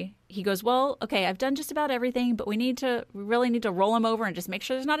he goes, well, okay, I've done just about everything, but we really need to roll him over and just make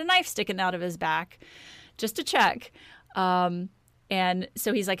sure there's not a knife sticking out of his back, just to check. And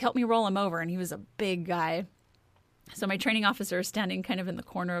so he's like, help me roll him over. And he was a big guy. So my training officer is standing kind of in the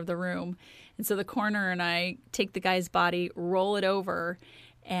corner of the room. And so the coroner and I take the guy's body, roll it over.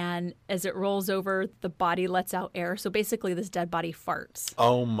 And as it rolls over, the body lets out air. So basically this dead body farts.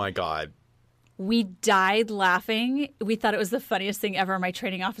 Oh, my God. We died laughing. We thought it was the funniest thing ever. My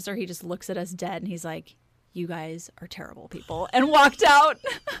training officer, he just looks at us dead and he's like, you guys are terrible people, and walked out.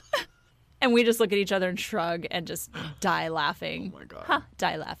 And we just look at each other and shrug and just die laughing. Oh, my God. Ha,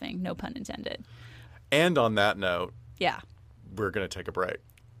 die laughing. No pun intended. And on that note, yeah, we're going to take a break.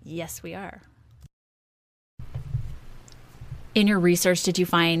 Yes, we are. In your research, did you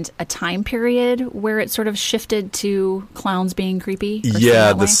find a time period where it sort of shifted to clowns being creepy?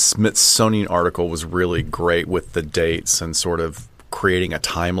 Yeah, the Smithsonian article was really great with the dates and sort of creating a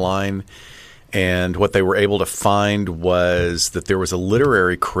timeline. And what they were able to find was that there was a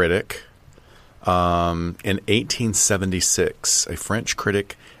literary critic in 1876, a French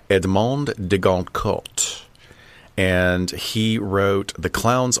critic, Edmond de Goncourt. And he wrote, "The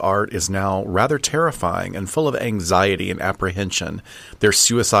clown's art is now rather terrifying and full of anxiety and apprehension. Their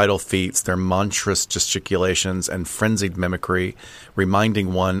suicidal feats, their monstrous gesticulations and frenzied mimicry,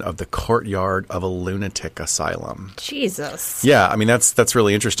 reminding one of the courtyard of a lunatic asylum." Jesus. Yeah, I mean, that's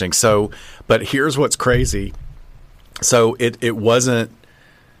really interesting. So, but here's what's crazy. So it wasn't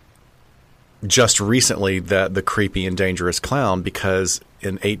just recently that the creepy and dangerous clown, because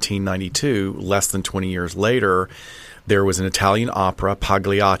in 1892, less than 20 years later, there was an Italian opera,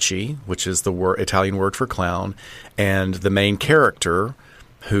 Pagliacci, which is the Italian word for clown, and the main character,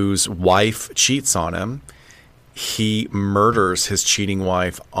 whose wife cheats on him, he murders his cheating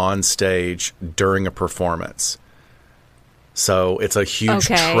wife on stage during a performance. So it's a huge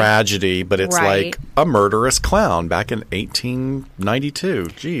tragedy, but it's like a murderous clown back in 1892.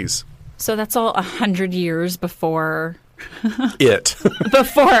 Jeez. So that's all 100 years before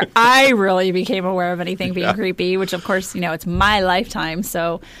before I really became aware of anything being creepy, which of course, it's my lifetime.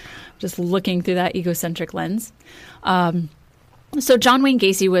 So just looking through that egocentric lens. So John Wayne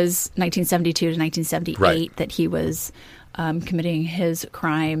Gacy was 1972 to 1978 that he was committing his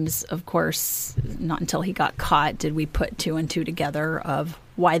crimes. Of course, not until he got caught did we put two and two together of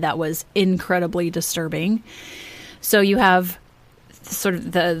why that was incredibly disturbing. So you have sort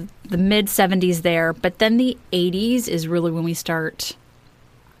of the mid 70s there, but then the 80s is really when we start,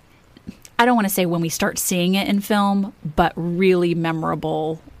 I don't want to say when we start seeing it in film, but really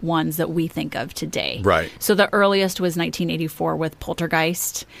memorable ones that we think of today. Right. So the earliest was 1984 with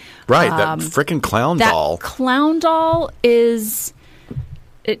Poltergeist. Right, that freaking clown doll. That clown doll is,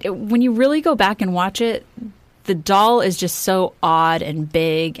 when you really go back and watch it, the doll is just so odd and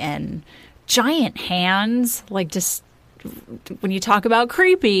big and giant hands, like just when you talk about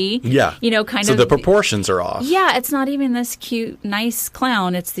creepy, kind so of. So the proportions are off. Yeah, it's not even this cute, nice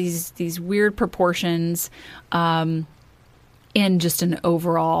clown. It's these weird proportions in just an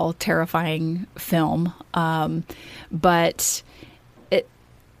overall terrifying film. But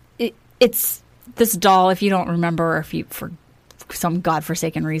it's this doll, if you don't remember, if you, for some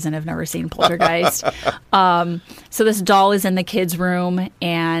godforsaken reason, have never seen Poltergeist. So this doll is in the kids' room,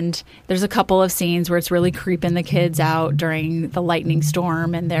 and there's a couple of scenes where it's really creeping the kids out during the lightning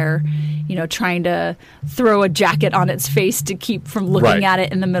storm, and they're, trying to throw a jacket on its face to keep from looking at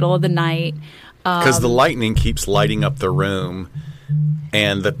it in the middle of the night. Because the lightning keeps lighting up the room,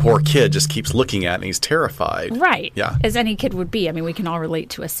 and the poor kid just keeps looking at it, and he's terrified. Right. Yeah. As any kid would be. I mean, we can all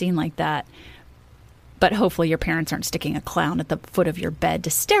relate to a scene like that. But hopefully your parents aren't sticking a clown at the foot of your bed to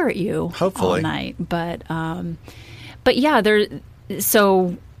stare at you all night. But yeah,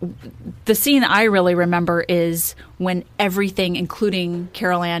 so the scene I really remember is when everything, including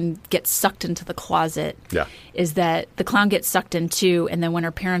Carol Ann, gets sucked into the closet. Yeah. Is that the clown gets sucked in too, and then when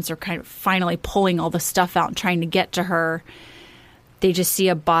her parents are kind of finally pulling all the stuff out and trying to get to her, they just see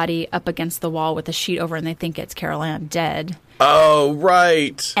a body up against the wall with a sheet over, and they think it's Carol Ann dead. Oh,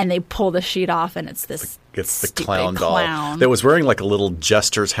 right. And they pull the sheet off, and it's this It's the stupid clown doll that was wearing like a little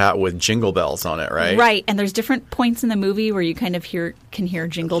jester's hat with jingle bells on it, right? Right, and there's different points in the movie where you kind of can hear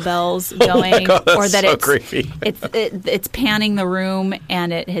jingle bells going, Oh my God, that's or that so it's creepy. it's panning the room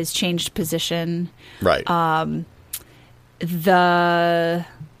and it has changed position. Right.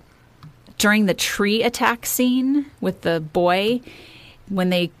 During the tree attack scene with the boy, when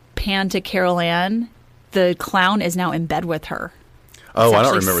they pan to Carol Ann, the clown is now in bed with her. Oh, I don't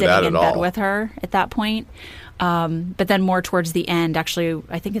actually remember sitting that in at bed all. with her at that point. But then more towards the end, actually,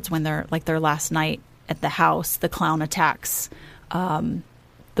 I think it's when they're like their last night at the house, the clown attacks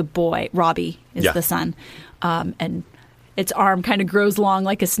the boy. Robbie is Yeah. the son. And its arm kind of grows long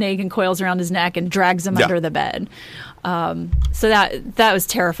like a snake and coils around his neck and drags him Yeah. under the bed. So that was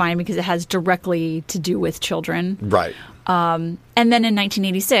terrifying because it has directly to do with children. Right. And then in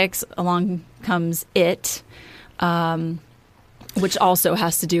 1986, along comes It, which also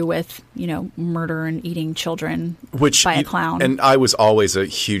has to do with, murder and eating children by a clown. And I was always a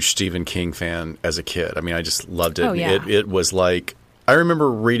huge Stephen King fan as a kid. I mean, I just loved it. Oh, yeah. It was like, I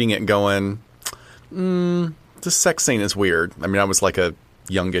remember reading it and going, this sex scene is weird. I mean, I was like a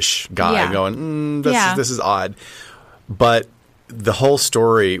youngish guy Yeah. going, Yeah. this is odd. But the whole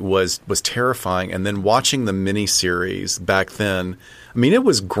story was terrifying. And then watching the miniseries back then, I mean, it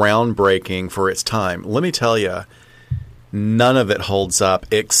was groundbreaking for its time. Let me tell you, none of it holds up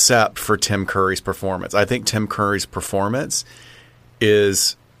except for Tim Curry's performance. I think Tim Curry's performance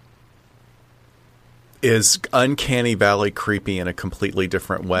is uncanny valley creepy in a completely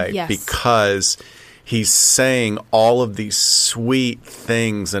different way. Yes. Because he's saying all of these sweet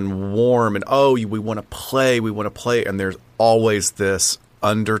things and warm and, we want to play. And there's always this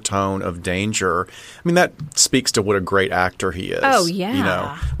undertone of danger. I mean, that speaks to what a great actor he is. Oh,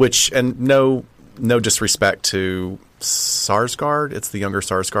 yeah. And no disrespect to Sarsgaard. It's the younger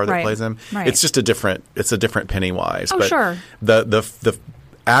Sarsgaard that Right. plays him. Right. It's just a different Pennywise. Oh, but sure. The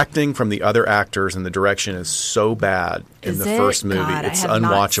acting from the other actors and the direction is so bad in Is the it? first movie. God, I it's have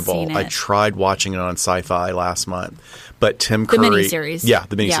not unwatchable. seen I it. tried watching it on Sci-Fi last month, but Tim Curry, miniseries. yeah,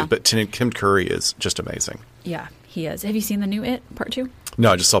 the miniseries. Yeah. But Tim Curry is just amazing. Yeah, he is. Have you seen the new It, Part 2?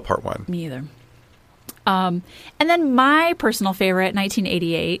 No, I just saw part 1. Me either. And then my personal favorite,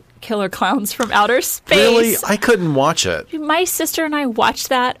 1988, Killer Clowns from Outer Space. Really, I couldn't watch it. My sister and I watched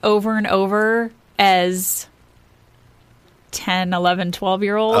that over and over as 10, 11,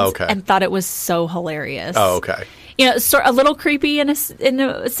 12-year-olds and thought it was so hilarious. Oh, okay. A little creepy in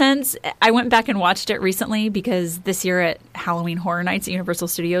a sense. I went back and watched it recently because this year at Halloween Horror Nights at Universal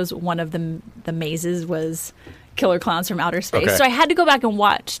Studios, one of the mazes was Killer Clowns from Outer Space. Okay. So I had to go back and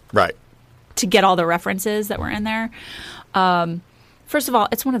watch Right. to get all the references that were in there. First of all,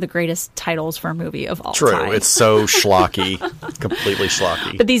 it's one of the greatest titles for a movie of all True. time. It's so schlocky, completely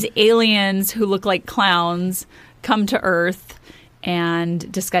schlocky. But these aliens who look like clowns come to Earth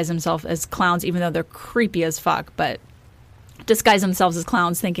and disguise themselves as clowns, even though they're creepy as fuck, but disguise themselves as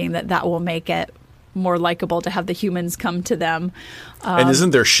clowns thinking that will make it more likable to have the humans come to them. And isn't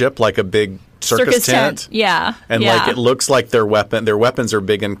their ship like a big circus tent? Yeah. And yeah. like it looks like their weapons are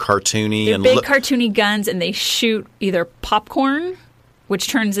big and cartoony. They're and big cartoony guns, and they shoot either popcorn, which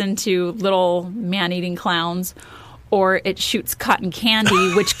turns into little man-eating clowns, or it shoots cotton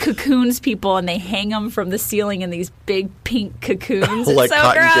candy, which cocoons people, and they hang them from the ceiling in these big pink cocoons. like it's so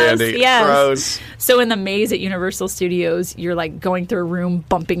cotton gross. candy. Yes. Gross. So in the maze at Universal Studios, you're like going through a room,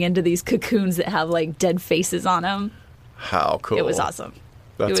 bumping into these cocoons that have like dead faces on them. How cool. It was awesome.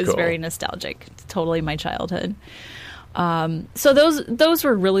 That's it was cool. very nostalgic. It's totally my childhood. So those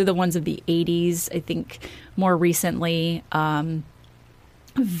were really the ones of the 80s. I think more recently,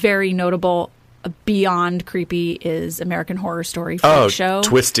 very notable, beyond creepy, is American Horror Story Freak Show.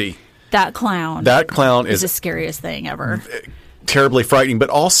 Twisty. That clown. That clown is is the scariest thing ever. terribly frightening, but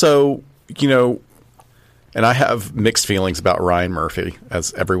also, and I have mixed feelings about Ryan Murphy,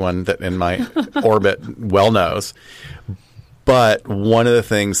 as everyone that in my orbit well knows. But one of the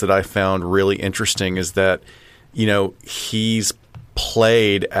things that I found really interesting is that, he's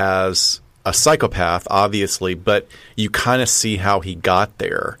played as a psychopath, obviously, but you kind of see how he got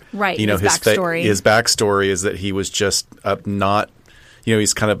there. Right, his backstory. His backstory is that he was just not,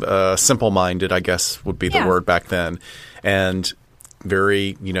 he's kind of simple-minded, I guess would be the word back then, and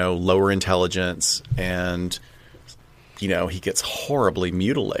very, lower intelligence, and, he gets horribly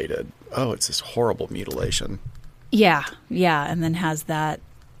mutilated. Oh, it's this horrible mutilation. Yeah, and then has that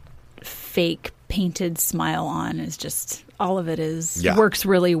fake painted smile on. Is just all of it is works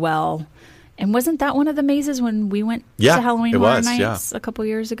really well, And wasn't that one of the mazes when we went Yeah, to Halloween it Horror was, Nights a couple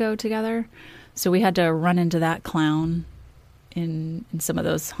years ago together? So we had to run into that clown in some of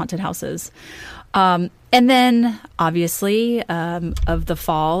those haunted houses. And then, obviously, of the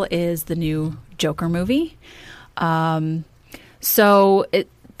fall is the new Joker movie.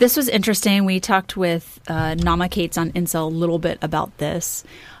 This was interesting. We talked with Nama Cates on Incel a little bit about this.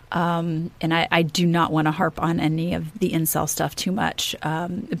 And I do not want to harp on any of the Incel stuff too much.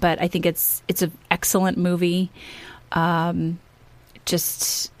 But I think it's an excellent movie.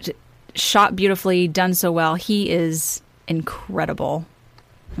 Just shot beautifully, done so well. He is incredible.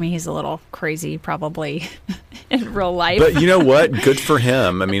 I mean, he's a little crazy probably in real life. But you know what? Good for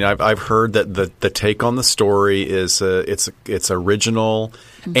him. I mean, I've heard that the take on the story is it's original,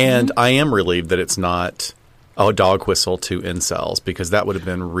 and I am relieved that it's not a dog whistle to incels, because that would have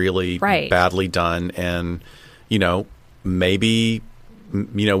been really badly done. And maybe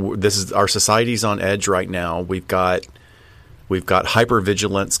this is our society's on edge right now. We've got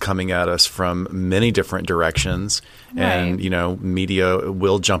hypervigilance coming at us from many different directions. Right. And, media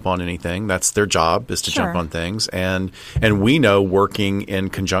will jump on anything. That's their job, is to jump on things. And we know, working in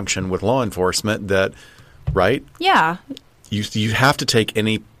conjunction with law enforcement, that, right? Yeah. You have to take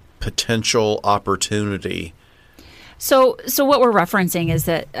any potential opportunity. So what we're referencing is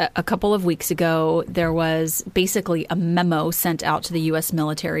that a couple of weeks ago, there was basically a memo sent out to the U.S.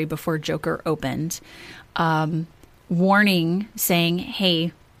 military before Joker opened, warning, saying,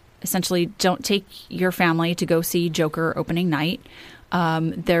 hey, essentially, don't take your family to go see Joker opening night.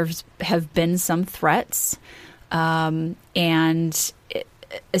 There have been some threats, and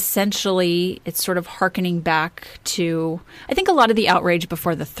essentially, it's sort of hearkening back to, I think a lot of the outrage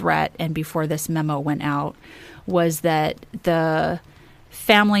before the threat and before this memo went out was that the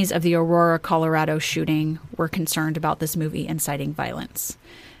families of the Aurora, Colorado shooting were concerned about this movie inciting violence,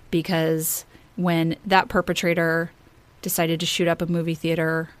 because when that perpetrator decided to shoot up a movie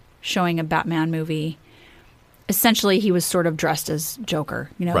theater showing a Batman movie, essentially he was sort of dressed as Joker,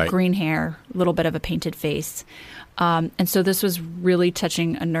 green hair, a little bit of a painted face. And so this was really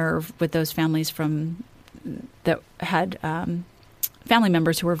touching a nerve with those families that had family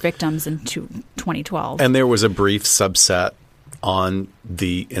members who were victims in 2012. And there was a brief subset on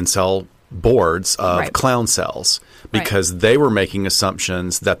the incel boards of clown cells, because they were making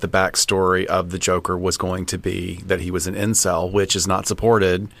assumptions that the backstory of the Joker was going to be that he was an incel, which is not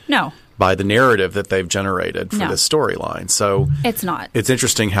supported by the narrative that they've generated for this storyline. So it's not. It's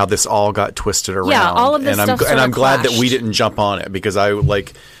interesting how this all got twisted around. Yeah, all of this stuff I'm glad that we didn't jump on it, because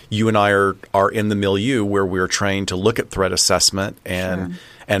you and I are in the milieu where we're trained to look at threat assessment and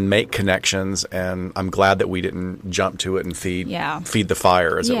make connections, and I'm glad that we didn't jump to it and feed the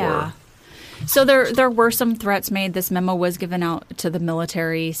fire, as it were. So there were some threats made. This memo was given out to the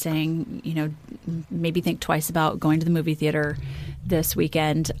military saying, maybe think twice about going to the movie theater this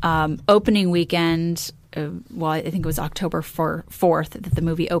weekend. Opening weekend, I think it was October 4th that the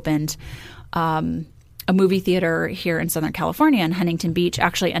movie opened. A movie theater here in Southern California in Huntington Beach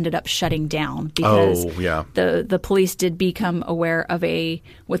actually ended up shutting down because the police did become aware of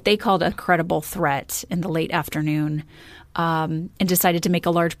what they called a credible threat in the late afternoon. And decided to make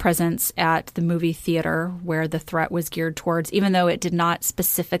a large presence at the movie theater where the threat was geared towards, even though it did not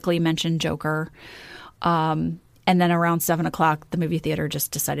specifically mention Joker. And then around 7 o'clock, the movie theater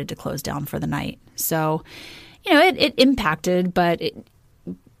just decided to close down for the night. So, it impacted, but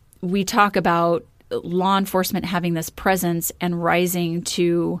we talk about law enforcement having this presence and rising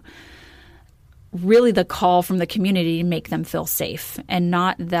to really the call from the community to make them feel safe, and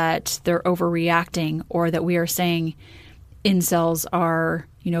not that they're overreacting or that we are saying incels are,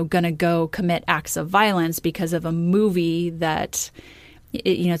 going to go commit acts of violence because of a movie that,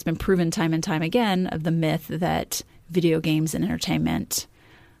 it's been proven time and time again of the myth that video games and entertainment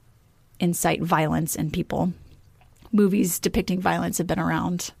incite violence in people. Movies depicting violence have been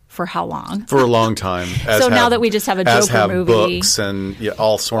around for how long? For a long time. Now that we just have a Joker movie, books and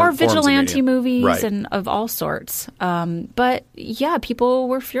all sorts, or vigilante movies, right, and of all sorts. But people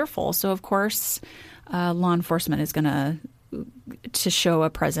were fearful. So of course, law enforcement is going to show a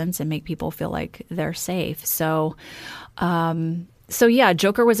presence and make people feel like they're safe. So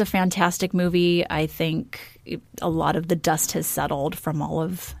Joker was a fantastic movie. I think a lot of the dust has settled from all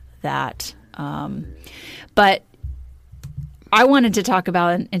of that. But I wanted to talk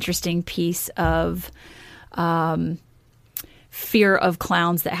about an interesting piece of fear of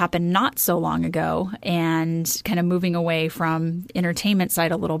clowns that happened not so long ago, and kind of moving away from entertainment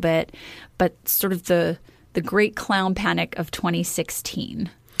side a little bit, but sort of the great clown panic of 2016.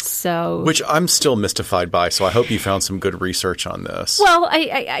 So, which I'm still mystified by. So I hope you found some good research on this. well,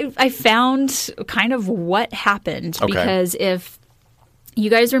 I found kind of what happened because if you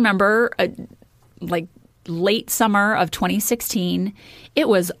guys remember, like late summer of 2016, it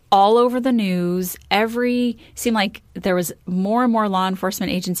was all over the news. Seemed like there was more and more law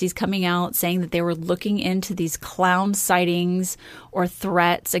enforcement agencies coming out saying that they were looking into these clown sightings or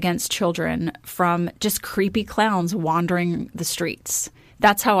threats against children from just creepy clowns wandering the streets.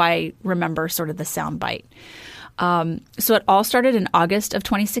 That's how I remember sort of the soundbite. So it all started in August of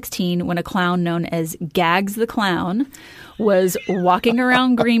 2016 when a clown known as Gags the Clown was walking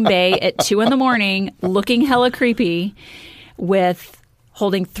around Green Bay at 2 a.m. looking hella creepy with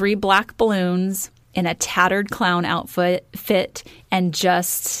holding 3 black balloons in a tattered clown outfit and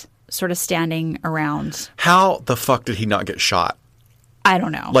just sort of standing around. How the fuck did he not get shot? I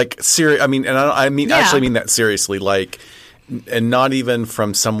don't know. Like, I mean, and I mean, actually mean that seriously. Like, and not even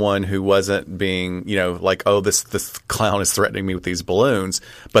from someone who wasn't being, like, oh, this clown is threatening me with these balloons,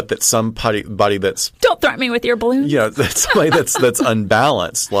 but that somebody that's don't threaten me with your balloons. That's somebody that's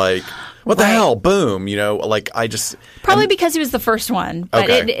unbalanced. Like, what the hell? Boom. Like I just probably because he was the first one,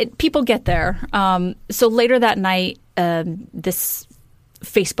 but people get there. So later that night, this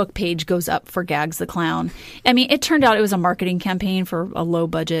Facebook page goes up for Gags the Clown. I mean, it turned out it was a marketing campaign for a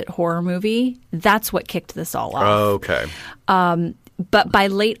low-budget horror movie. That's what kicked this all off. Oh, okay. But by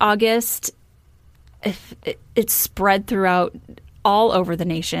late August, it spread throughout all over the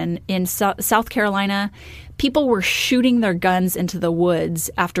nation. In South Carolina, people were shooting their guns into the woods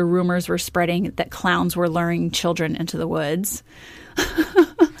after rumors were spreading that clowns were luring children into the woods.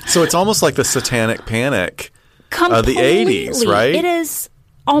 So it's almost like the Satanic Panic of the Completely. 80s, right? It is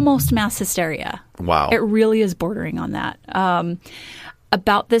almost mass hysteria. Wow. It really is bordering on that.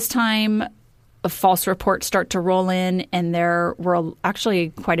 About this time, false reports start to roll in, and there were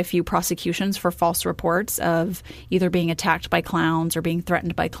actually quite a few prosecutions for false reports of either being attacked by clowns or being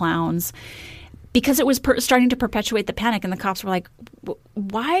threatened by clowns because it was starting to perpetuate the panic, and the cops were like,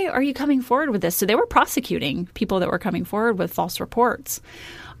 why are you coming forward with this? So they were prosecuting people that were coming forward with false reports.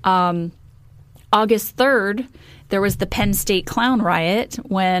 August 3rd, there was the Penn State clown riot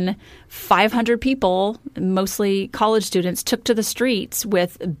when 500 people, mostly college students, took to the streets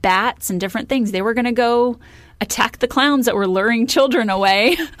with bats and different things. They were going to go attack the clowns that were luring children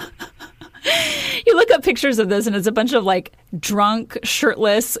away. You look up pictures of this, and it's a bunch of like drunk,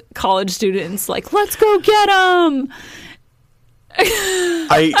 shirtless college students like, let's go get them.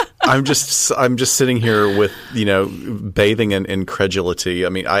 I'm just sitting here with, bathing in incredulity. I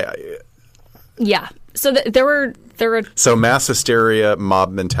mean, Yeah. So there were so mass hysteria,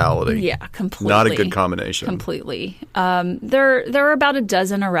 mob mentality. Yeah, completely. Not a good combination. Completely. There were about a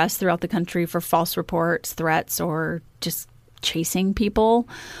dozen arrests throughout the country for false reports, threats, or just chasing people.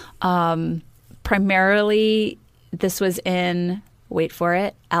 Primarily, this was in, wait for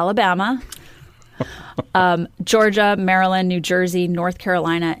it, Alabama, Georgia, Maryland, New Jersey, North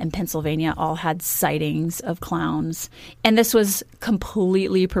Carolina, and Pennsylvania all had sightings of clowns. And this was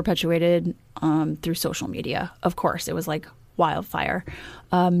completely perpetuated through social media. Of course, it was like wildfire.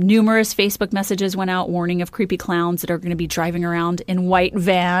 Numerous Facebook messages went out warning of creepy clowns that are going to be driving around in white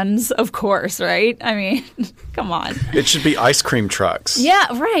vans, of course, right? I mean, come on. It should be ice cream trucks. Yeah,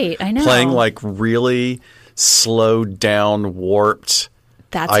 right. I know. Playing like really slowed down, warped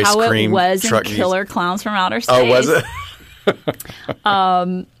That's ice how cream it was truck in Killer Clowns from Outer Space. Oh, was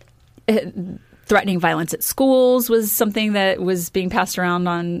it? Threatening violence at schools was something that was being passed around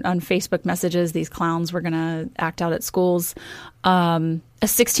on Facebook messages. These clowns were going to act out at schools. A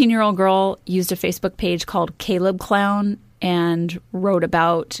 16-year-old girl used a Facebook page called Caleb Clown and wrote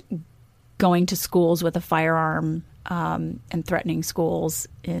about going to schools with a firearm and threatening schools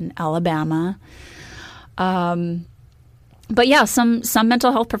in Alabama. But yeah, some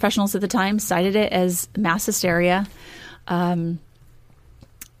mental health professionals at the time cited it as mass hysteria.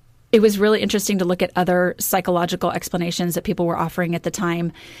 It was really interesting to look at other psychological explanations that people were offering at the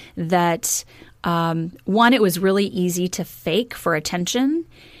time. That one, it was really easy to fake for attention,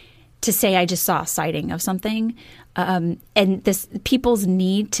 to say I just saw a sighting of something, and this people's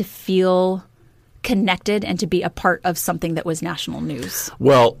need to feel connected and to be a part of something that was national news.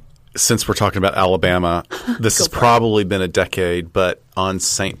 Well, since we're talking about Alabama, this has probably been a decade, but on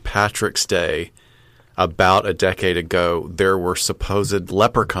St. Patrick's Day, about a decade ago, there were supposed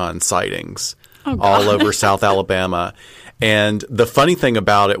leprechaun sightings all over South Alabama. And the funny thing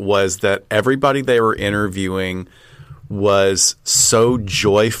about it was that everybody they were interviewing was so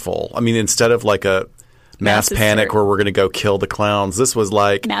joyful. I mean, instead of like a mass panic where we're going to go kill the clowns. This was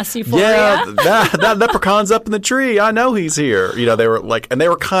like, mass euphoria. Yeah, that leprechaun's up in the tree. I know he's here. You know, they were like, and they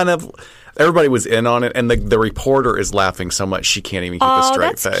were kind of, everybody was in on it, and the reporter is laughing so much she can't even keep a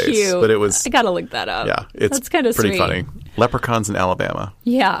straight that's face. Cute. But it was, I gotta look that up. Yeah, it's kind of pretty sweet. funny. Leprechauns in Alabama.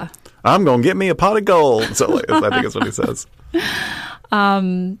 Yeah. I'm gonna get me a pot of gold. So I think that's what he says.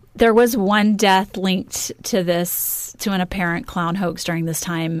 There was one death linked to this, to an apparent clown hoax during this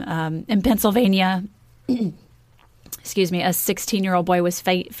time. In Pennsylvania, excuse me, a 16-year-old boy was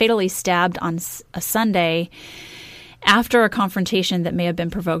fatally stabbed on a Sunday after a confrontation that may have been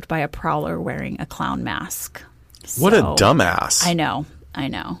provoked by a prowler wearing a clown mask. What a dumbass. I know.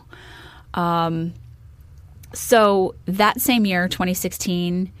 So that same year,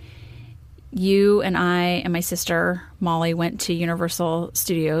 2016, you and I and my sister, Molly, went to Universal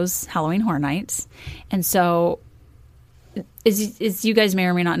Studios Halloween Horror Nights. And so, as you guys may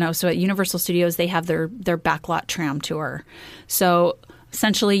or may not know, so at Universal Studios, they have their backlot tram tour. So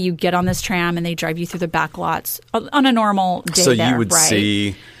essentially, you get on this tram and they drive you through the backlots on a normal day. So you would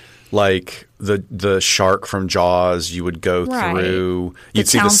see like the shark from Jaws. You would go through. You'd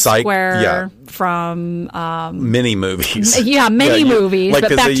see the square from mini movies. Yeah, movies. Like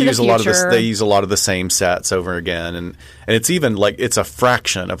but Back they to use the a lot Future. of they use a lot of the same sets over again, and it's even like it's a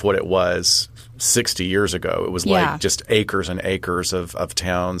fraction of what it was 60 years ago. It was like just acres and acres of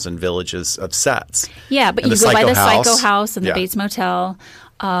towns and villages of sets. Yeah, but and you go by the Psycho Psycho House and the Yeah. Bates Motel.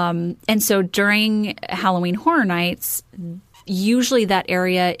 And so during Halloween Horror Nights, usually that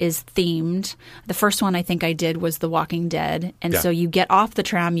area is themed. The first one I think I did was The Walking Dead. And so you get off the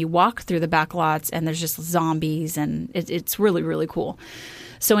tram, you walk through the back lots, and there's just zombies, and it's really, really cool.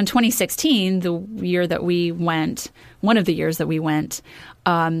 So in 2016, the year that we went, one of the years that we went,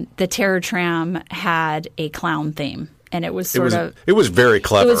 the Terror Tram had a clown theme. And it was it was very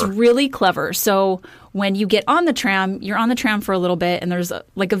clever. It was really clever. So when you get on the tram, you're on the tram for a little bit, and there's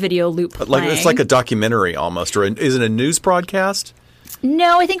like a video loop playing. Like it's like a documentary almost, or is it a news broadcast?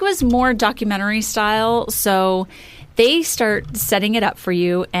 No, I think it was more documentary style. So they start setting it up for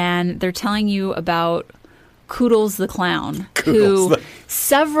you, and they're telling you about Koodles the Clown, who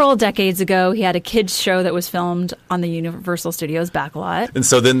several decades ago, he had a kids show that was filmed on the Universal Studios backlot. And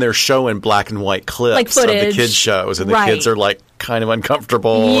so then they're showing black and white clips Like footage. of the kids shows, and the kids are like kind of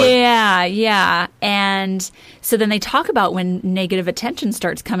uncomfortable. Yeah. And so then they talk about when negative attention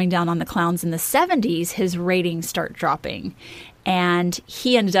starts coming down on the clowns in the 70s, his ratings start dropping. And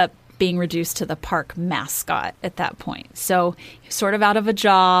he ended up being reduced to the park mascot at that point. So sort of out of a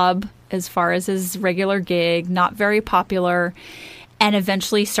job as far as his regular gig, not very popular, and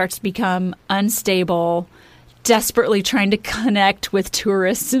eventually starts to become unstable, desperately trying to connect with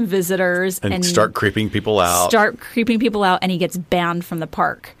tourists and visitors. And start creeping people out. And he gets banned from the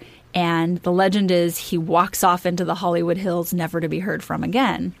park. And the legend is he walks off into the Hollywood Hills, never to be heard from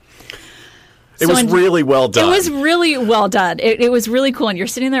again. It was really well done. It was really well done. It was really cool. And you're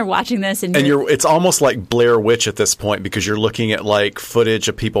sitting there watching this, and it's almost like Blair Witch at this point, because you're looking at like footage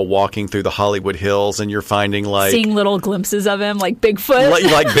of people walking through the Hollywood Hills, and you're finding like seeing little glimpses of him, like Bigfoot,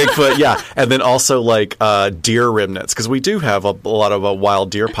 like Bigfoot, yeah, and then also like deer remnants, because we do have a lot of a wild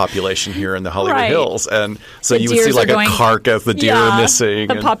deer population here in the Hollywood Hills, and so you would see like a carcass, the deer are missing,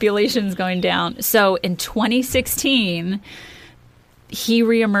 the population's going down. So in 2016. He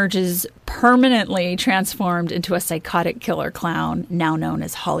reemerges permanently transformed into a psychotic killer clown, now known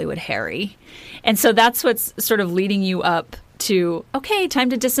as Hollywood Harry. And so that's what's sort of leading you up to, okay, time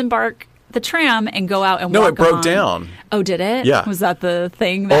to disembark the tram and go out and walk it broke along. down. Oh, did it? Yeah. Was that the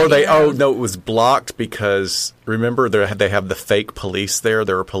thing? No, it was blocked because, remember, they have the fake police there.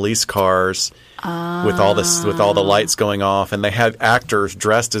 There were police cars with all the lights going off, and they had actors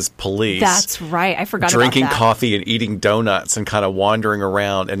dressed as police. That's right. I forgot drinking about that. coffee and eating donuts and kind of wandering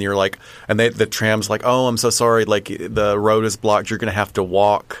around, and you're like, and the tram's like, oh, I'm so sorry, like the road is blocked. You're going to have to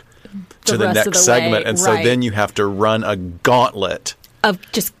walk to the next segment, and so then you have to run a gauntlet of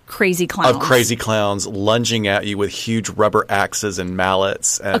just crazy clowns. Lunging at you with huge rubber axes and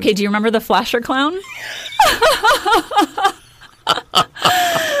mallets. And okay, do you remember the Flasher clown?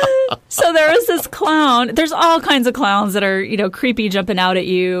 So there was this clown. There's all kinds of clowns that are, creepy, jumping out at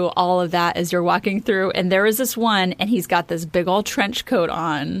you, all of that as you're walking through. And there was this one, and he's got this big old trench coat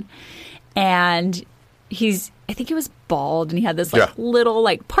on, and I think he was bald, and he had this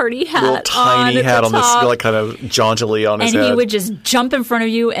little party hat, little tiny hat on this kind of jauntily on his head. And he would just jump in front of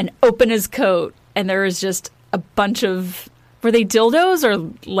you and open his coat, and there was just a bunch of, were they dildos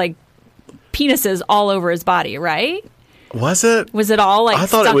or like penises all over his body, right? Was it? Was it all I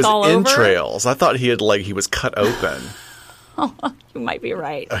thought stuck it was all entrails. I thought he was cut open. You might be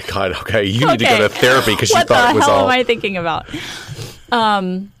right. God, okay, you need to go to therapy because you thought it was What the hell all. am I thinking about?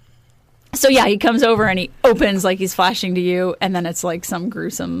 So yeah, he comes over and he opens like he's flashing to you, and then it's like some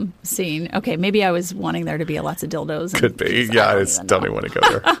gruesome scene. Okay, maybe I was wanting there to be lots of dildos. Could be. Yeah, I just don't even want to go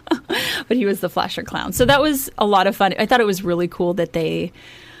there. But he was the flasher clown. So that was a lot of fun. I thought it was really cool that they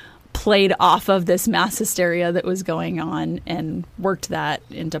played off of this mass hysteria that was going on and worked that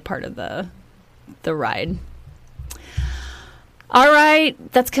into part of the ride. All right,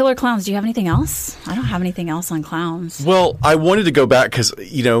 that's Killer Clowns. Do you have anything else? I don't have anything else on clowns. Well, I wanted to go back because,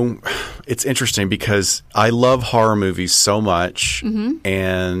 it's interesting because I love horror movies so much.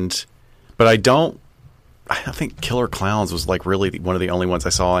 But I think Killer Clowns was like really one of the only ones I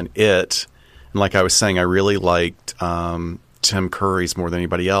saw on it. And like I was saying, I really liked Tim Curry's more than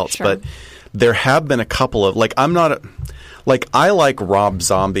anybody else. Sure. But there have been a couple of, I like Rob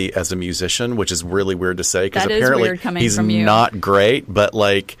Zombie as a musician, which is really weird to say because That is apparently weird coming he's from you. not great, but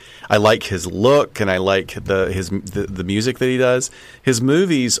like I like his look and I like the music that he does. His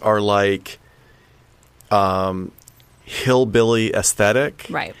movies are like hillbilly aesthetic,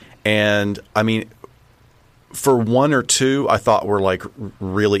 Right. And I mean, for one or two, I thought were like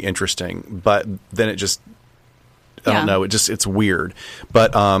really interesting, but then it just. I don't know. It's weird.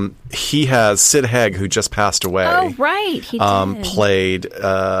 But he has Sid Haig, who just passed away. Oh, right. He did. Played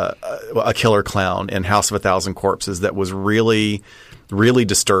a killer clown in House of a Thousand Corpses that was really, really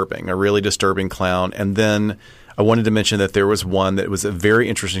disturbing, a really disturbing clown. And then I wanted to mention that there was one that was a very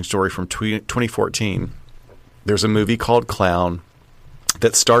interesting story from 2014. There's a movie called Clown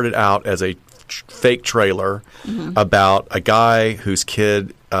that started out as a fake trailer about a guy whose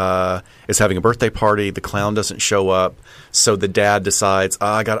kid is having a birthday party. The clown doesn't show up, so the dad decides,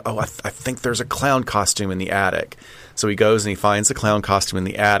 I think there's a clown costume in the attic. So he goes and he finds the clown costume in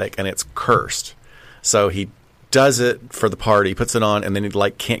the attic, and it's cursed. So he does it for the party, puts it on, and then he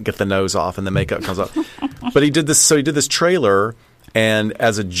can't get the nose off, and the makeup comes off. But he did this. So he did this trailer, and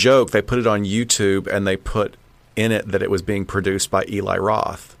as a joke, they put it on YouTube, and they put in it that it was being produced by Eli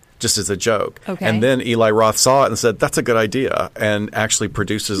Roth. Just as a joke. Okay. And then Eli Roth saw it and said, that's a good idea, and actually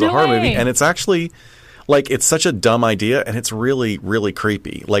produces a No horror way. movie. And it's actually, it's such a dumb idea, and it's really, really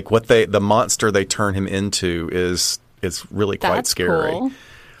creepy. Like, the monster they turn him into is really quite That's scary. cool.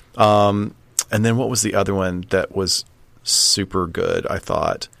 And then what was the other one that was super good, I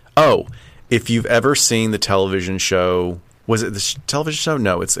thought? Oh, if you've ever seen the television show, was it the television show?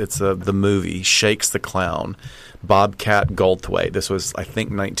 No, it's the movie, Shakes the Clown. Bobcat Goldthwait. This was, I think,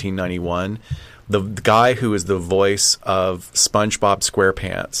 1991. The guy who is the voice of SpongeBob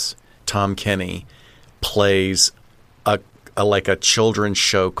SquarePants, Tom Kenny, plays a children's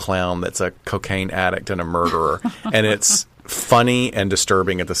show clown that's a cocaine addict and a murderer, and it's funny and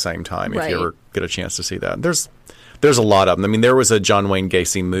disturbing at the same time. If you ever get a chance to see that, there's a lot of them. I mean, there was a John Wayne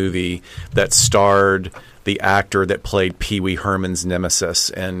Gacy movie that starred the actor that played Pee Wee Herman's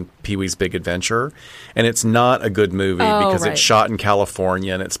nemesis in Pee Wee's Big Adventure. And it's not a good movie because it's shot in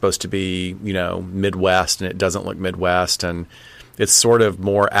California and it's supposed to be, Midwest, and it doesn't look Midwest. And it's sort of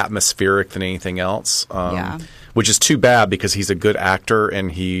more atmospheric than anything else, which is too bad because he's a good actor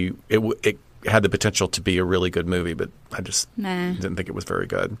and it had the potential to be a really good movie, but I just didn't think it was very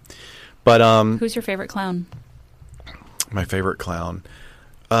good. But Who's your favorite clown? My favorite clown.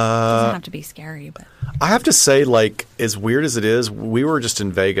 Doesn't have to be scary, but I have to say, as weird as it is, we were just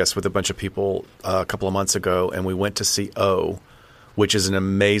in Vegas with a bunch of people a couple of months ago, and we went to see O, which is an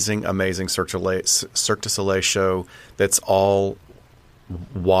amazing, amazing Cirque du Soleil show that's all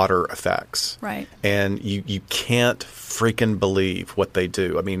water effects. Right. And you can't freaking believe what they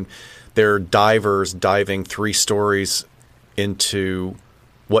do. I mean, they're divers diving 3 stories into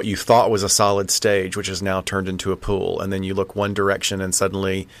what you thought was a solid stage, which is now turned into a pool. And then you look one direction and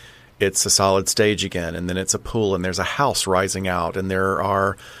suddenly it's a solid stage again. And then it's a pool and there's a house rising out and there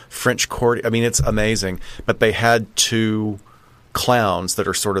are French court. I mean, it's amazing. But they had 2 clowns that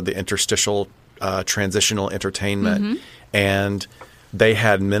are sort of the interstitial transitional entertainment. And they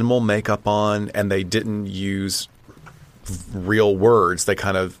had minimal makeup on and they didn't use real words. They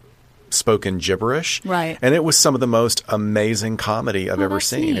kind of spoken gibberish. Right. And it was some of the most amazing comedy I've ever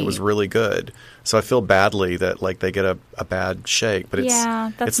seen. Neat. It was really good. So I feel badly that they get a bad shake, but it's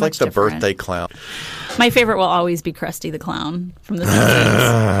like the different. birthday clown. My favorite will always be Krusty the Clown from The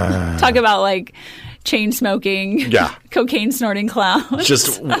Simpsons. Talk about chain smoking, cocaine snorting clown.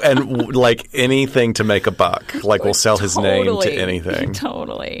 And anything to make a buck. We'll sell his name to anything.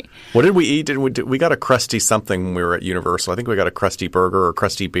 Totally. What did we eat? We got a Krusty something when we were at Universal. I think we got a Krusty burger or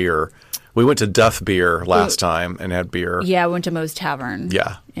Krusty beer. We went to Duff Beer last time and had beer. Yeah, we went to Moe's Tavern.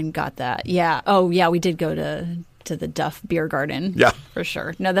 Yeah. And got that. Yeah. Oh, yeah, we did go to to the Duff Beer Garden. Yeah. For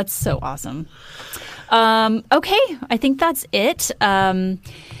sure. No, that's so awesome. Okay, I think that's it.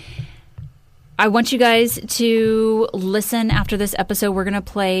 I want you guys to listen after this episode. We're going to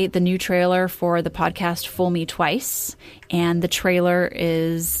play the new trailer for the podcast Fool Me Twice. And the trailer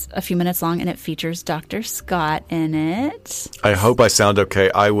is a few minutes long, and it features Dr. Scott in it. I hope I sound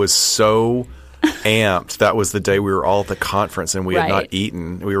okay. I was so amped. That was the day we were all at the conference, and we had not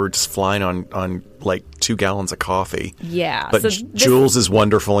eaten. We were just flying on like 2 gallons of coffee. Yeah. But Jules is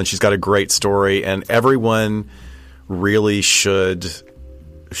wonderful, and she's got a great story, and everyone really should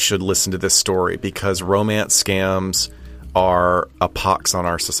listen to this story because romance scams are a pox on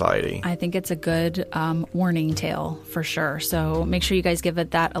our society. I think it's a good warning tale for sure. So make sure you guys give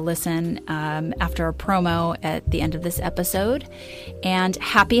it a listen after a promo at the end of this episode. And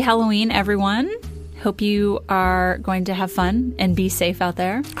happy Halloween, everyone. Hope you are going to have fun and be safe out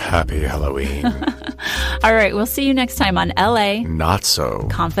there. Happy Halloween. All right, we'll see you next time on LA Not So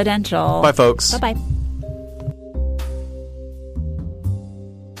Confidential. Bye, folks. Bye-bye.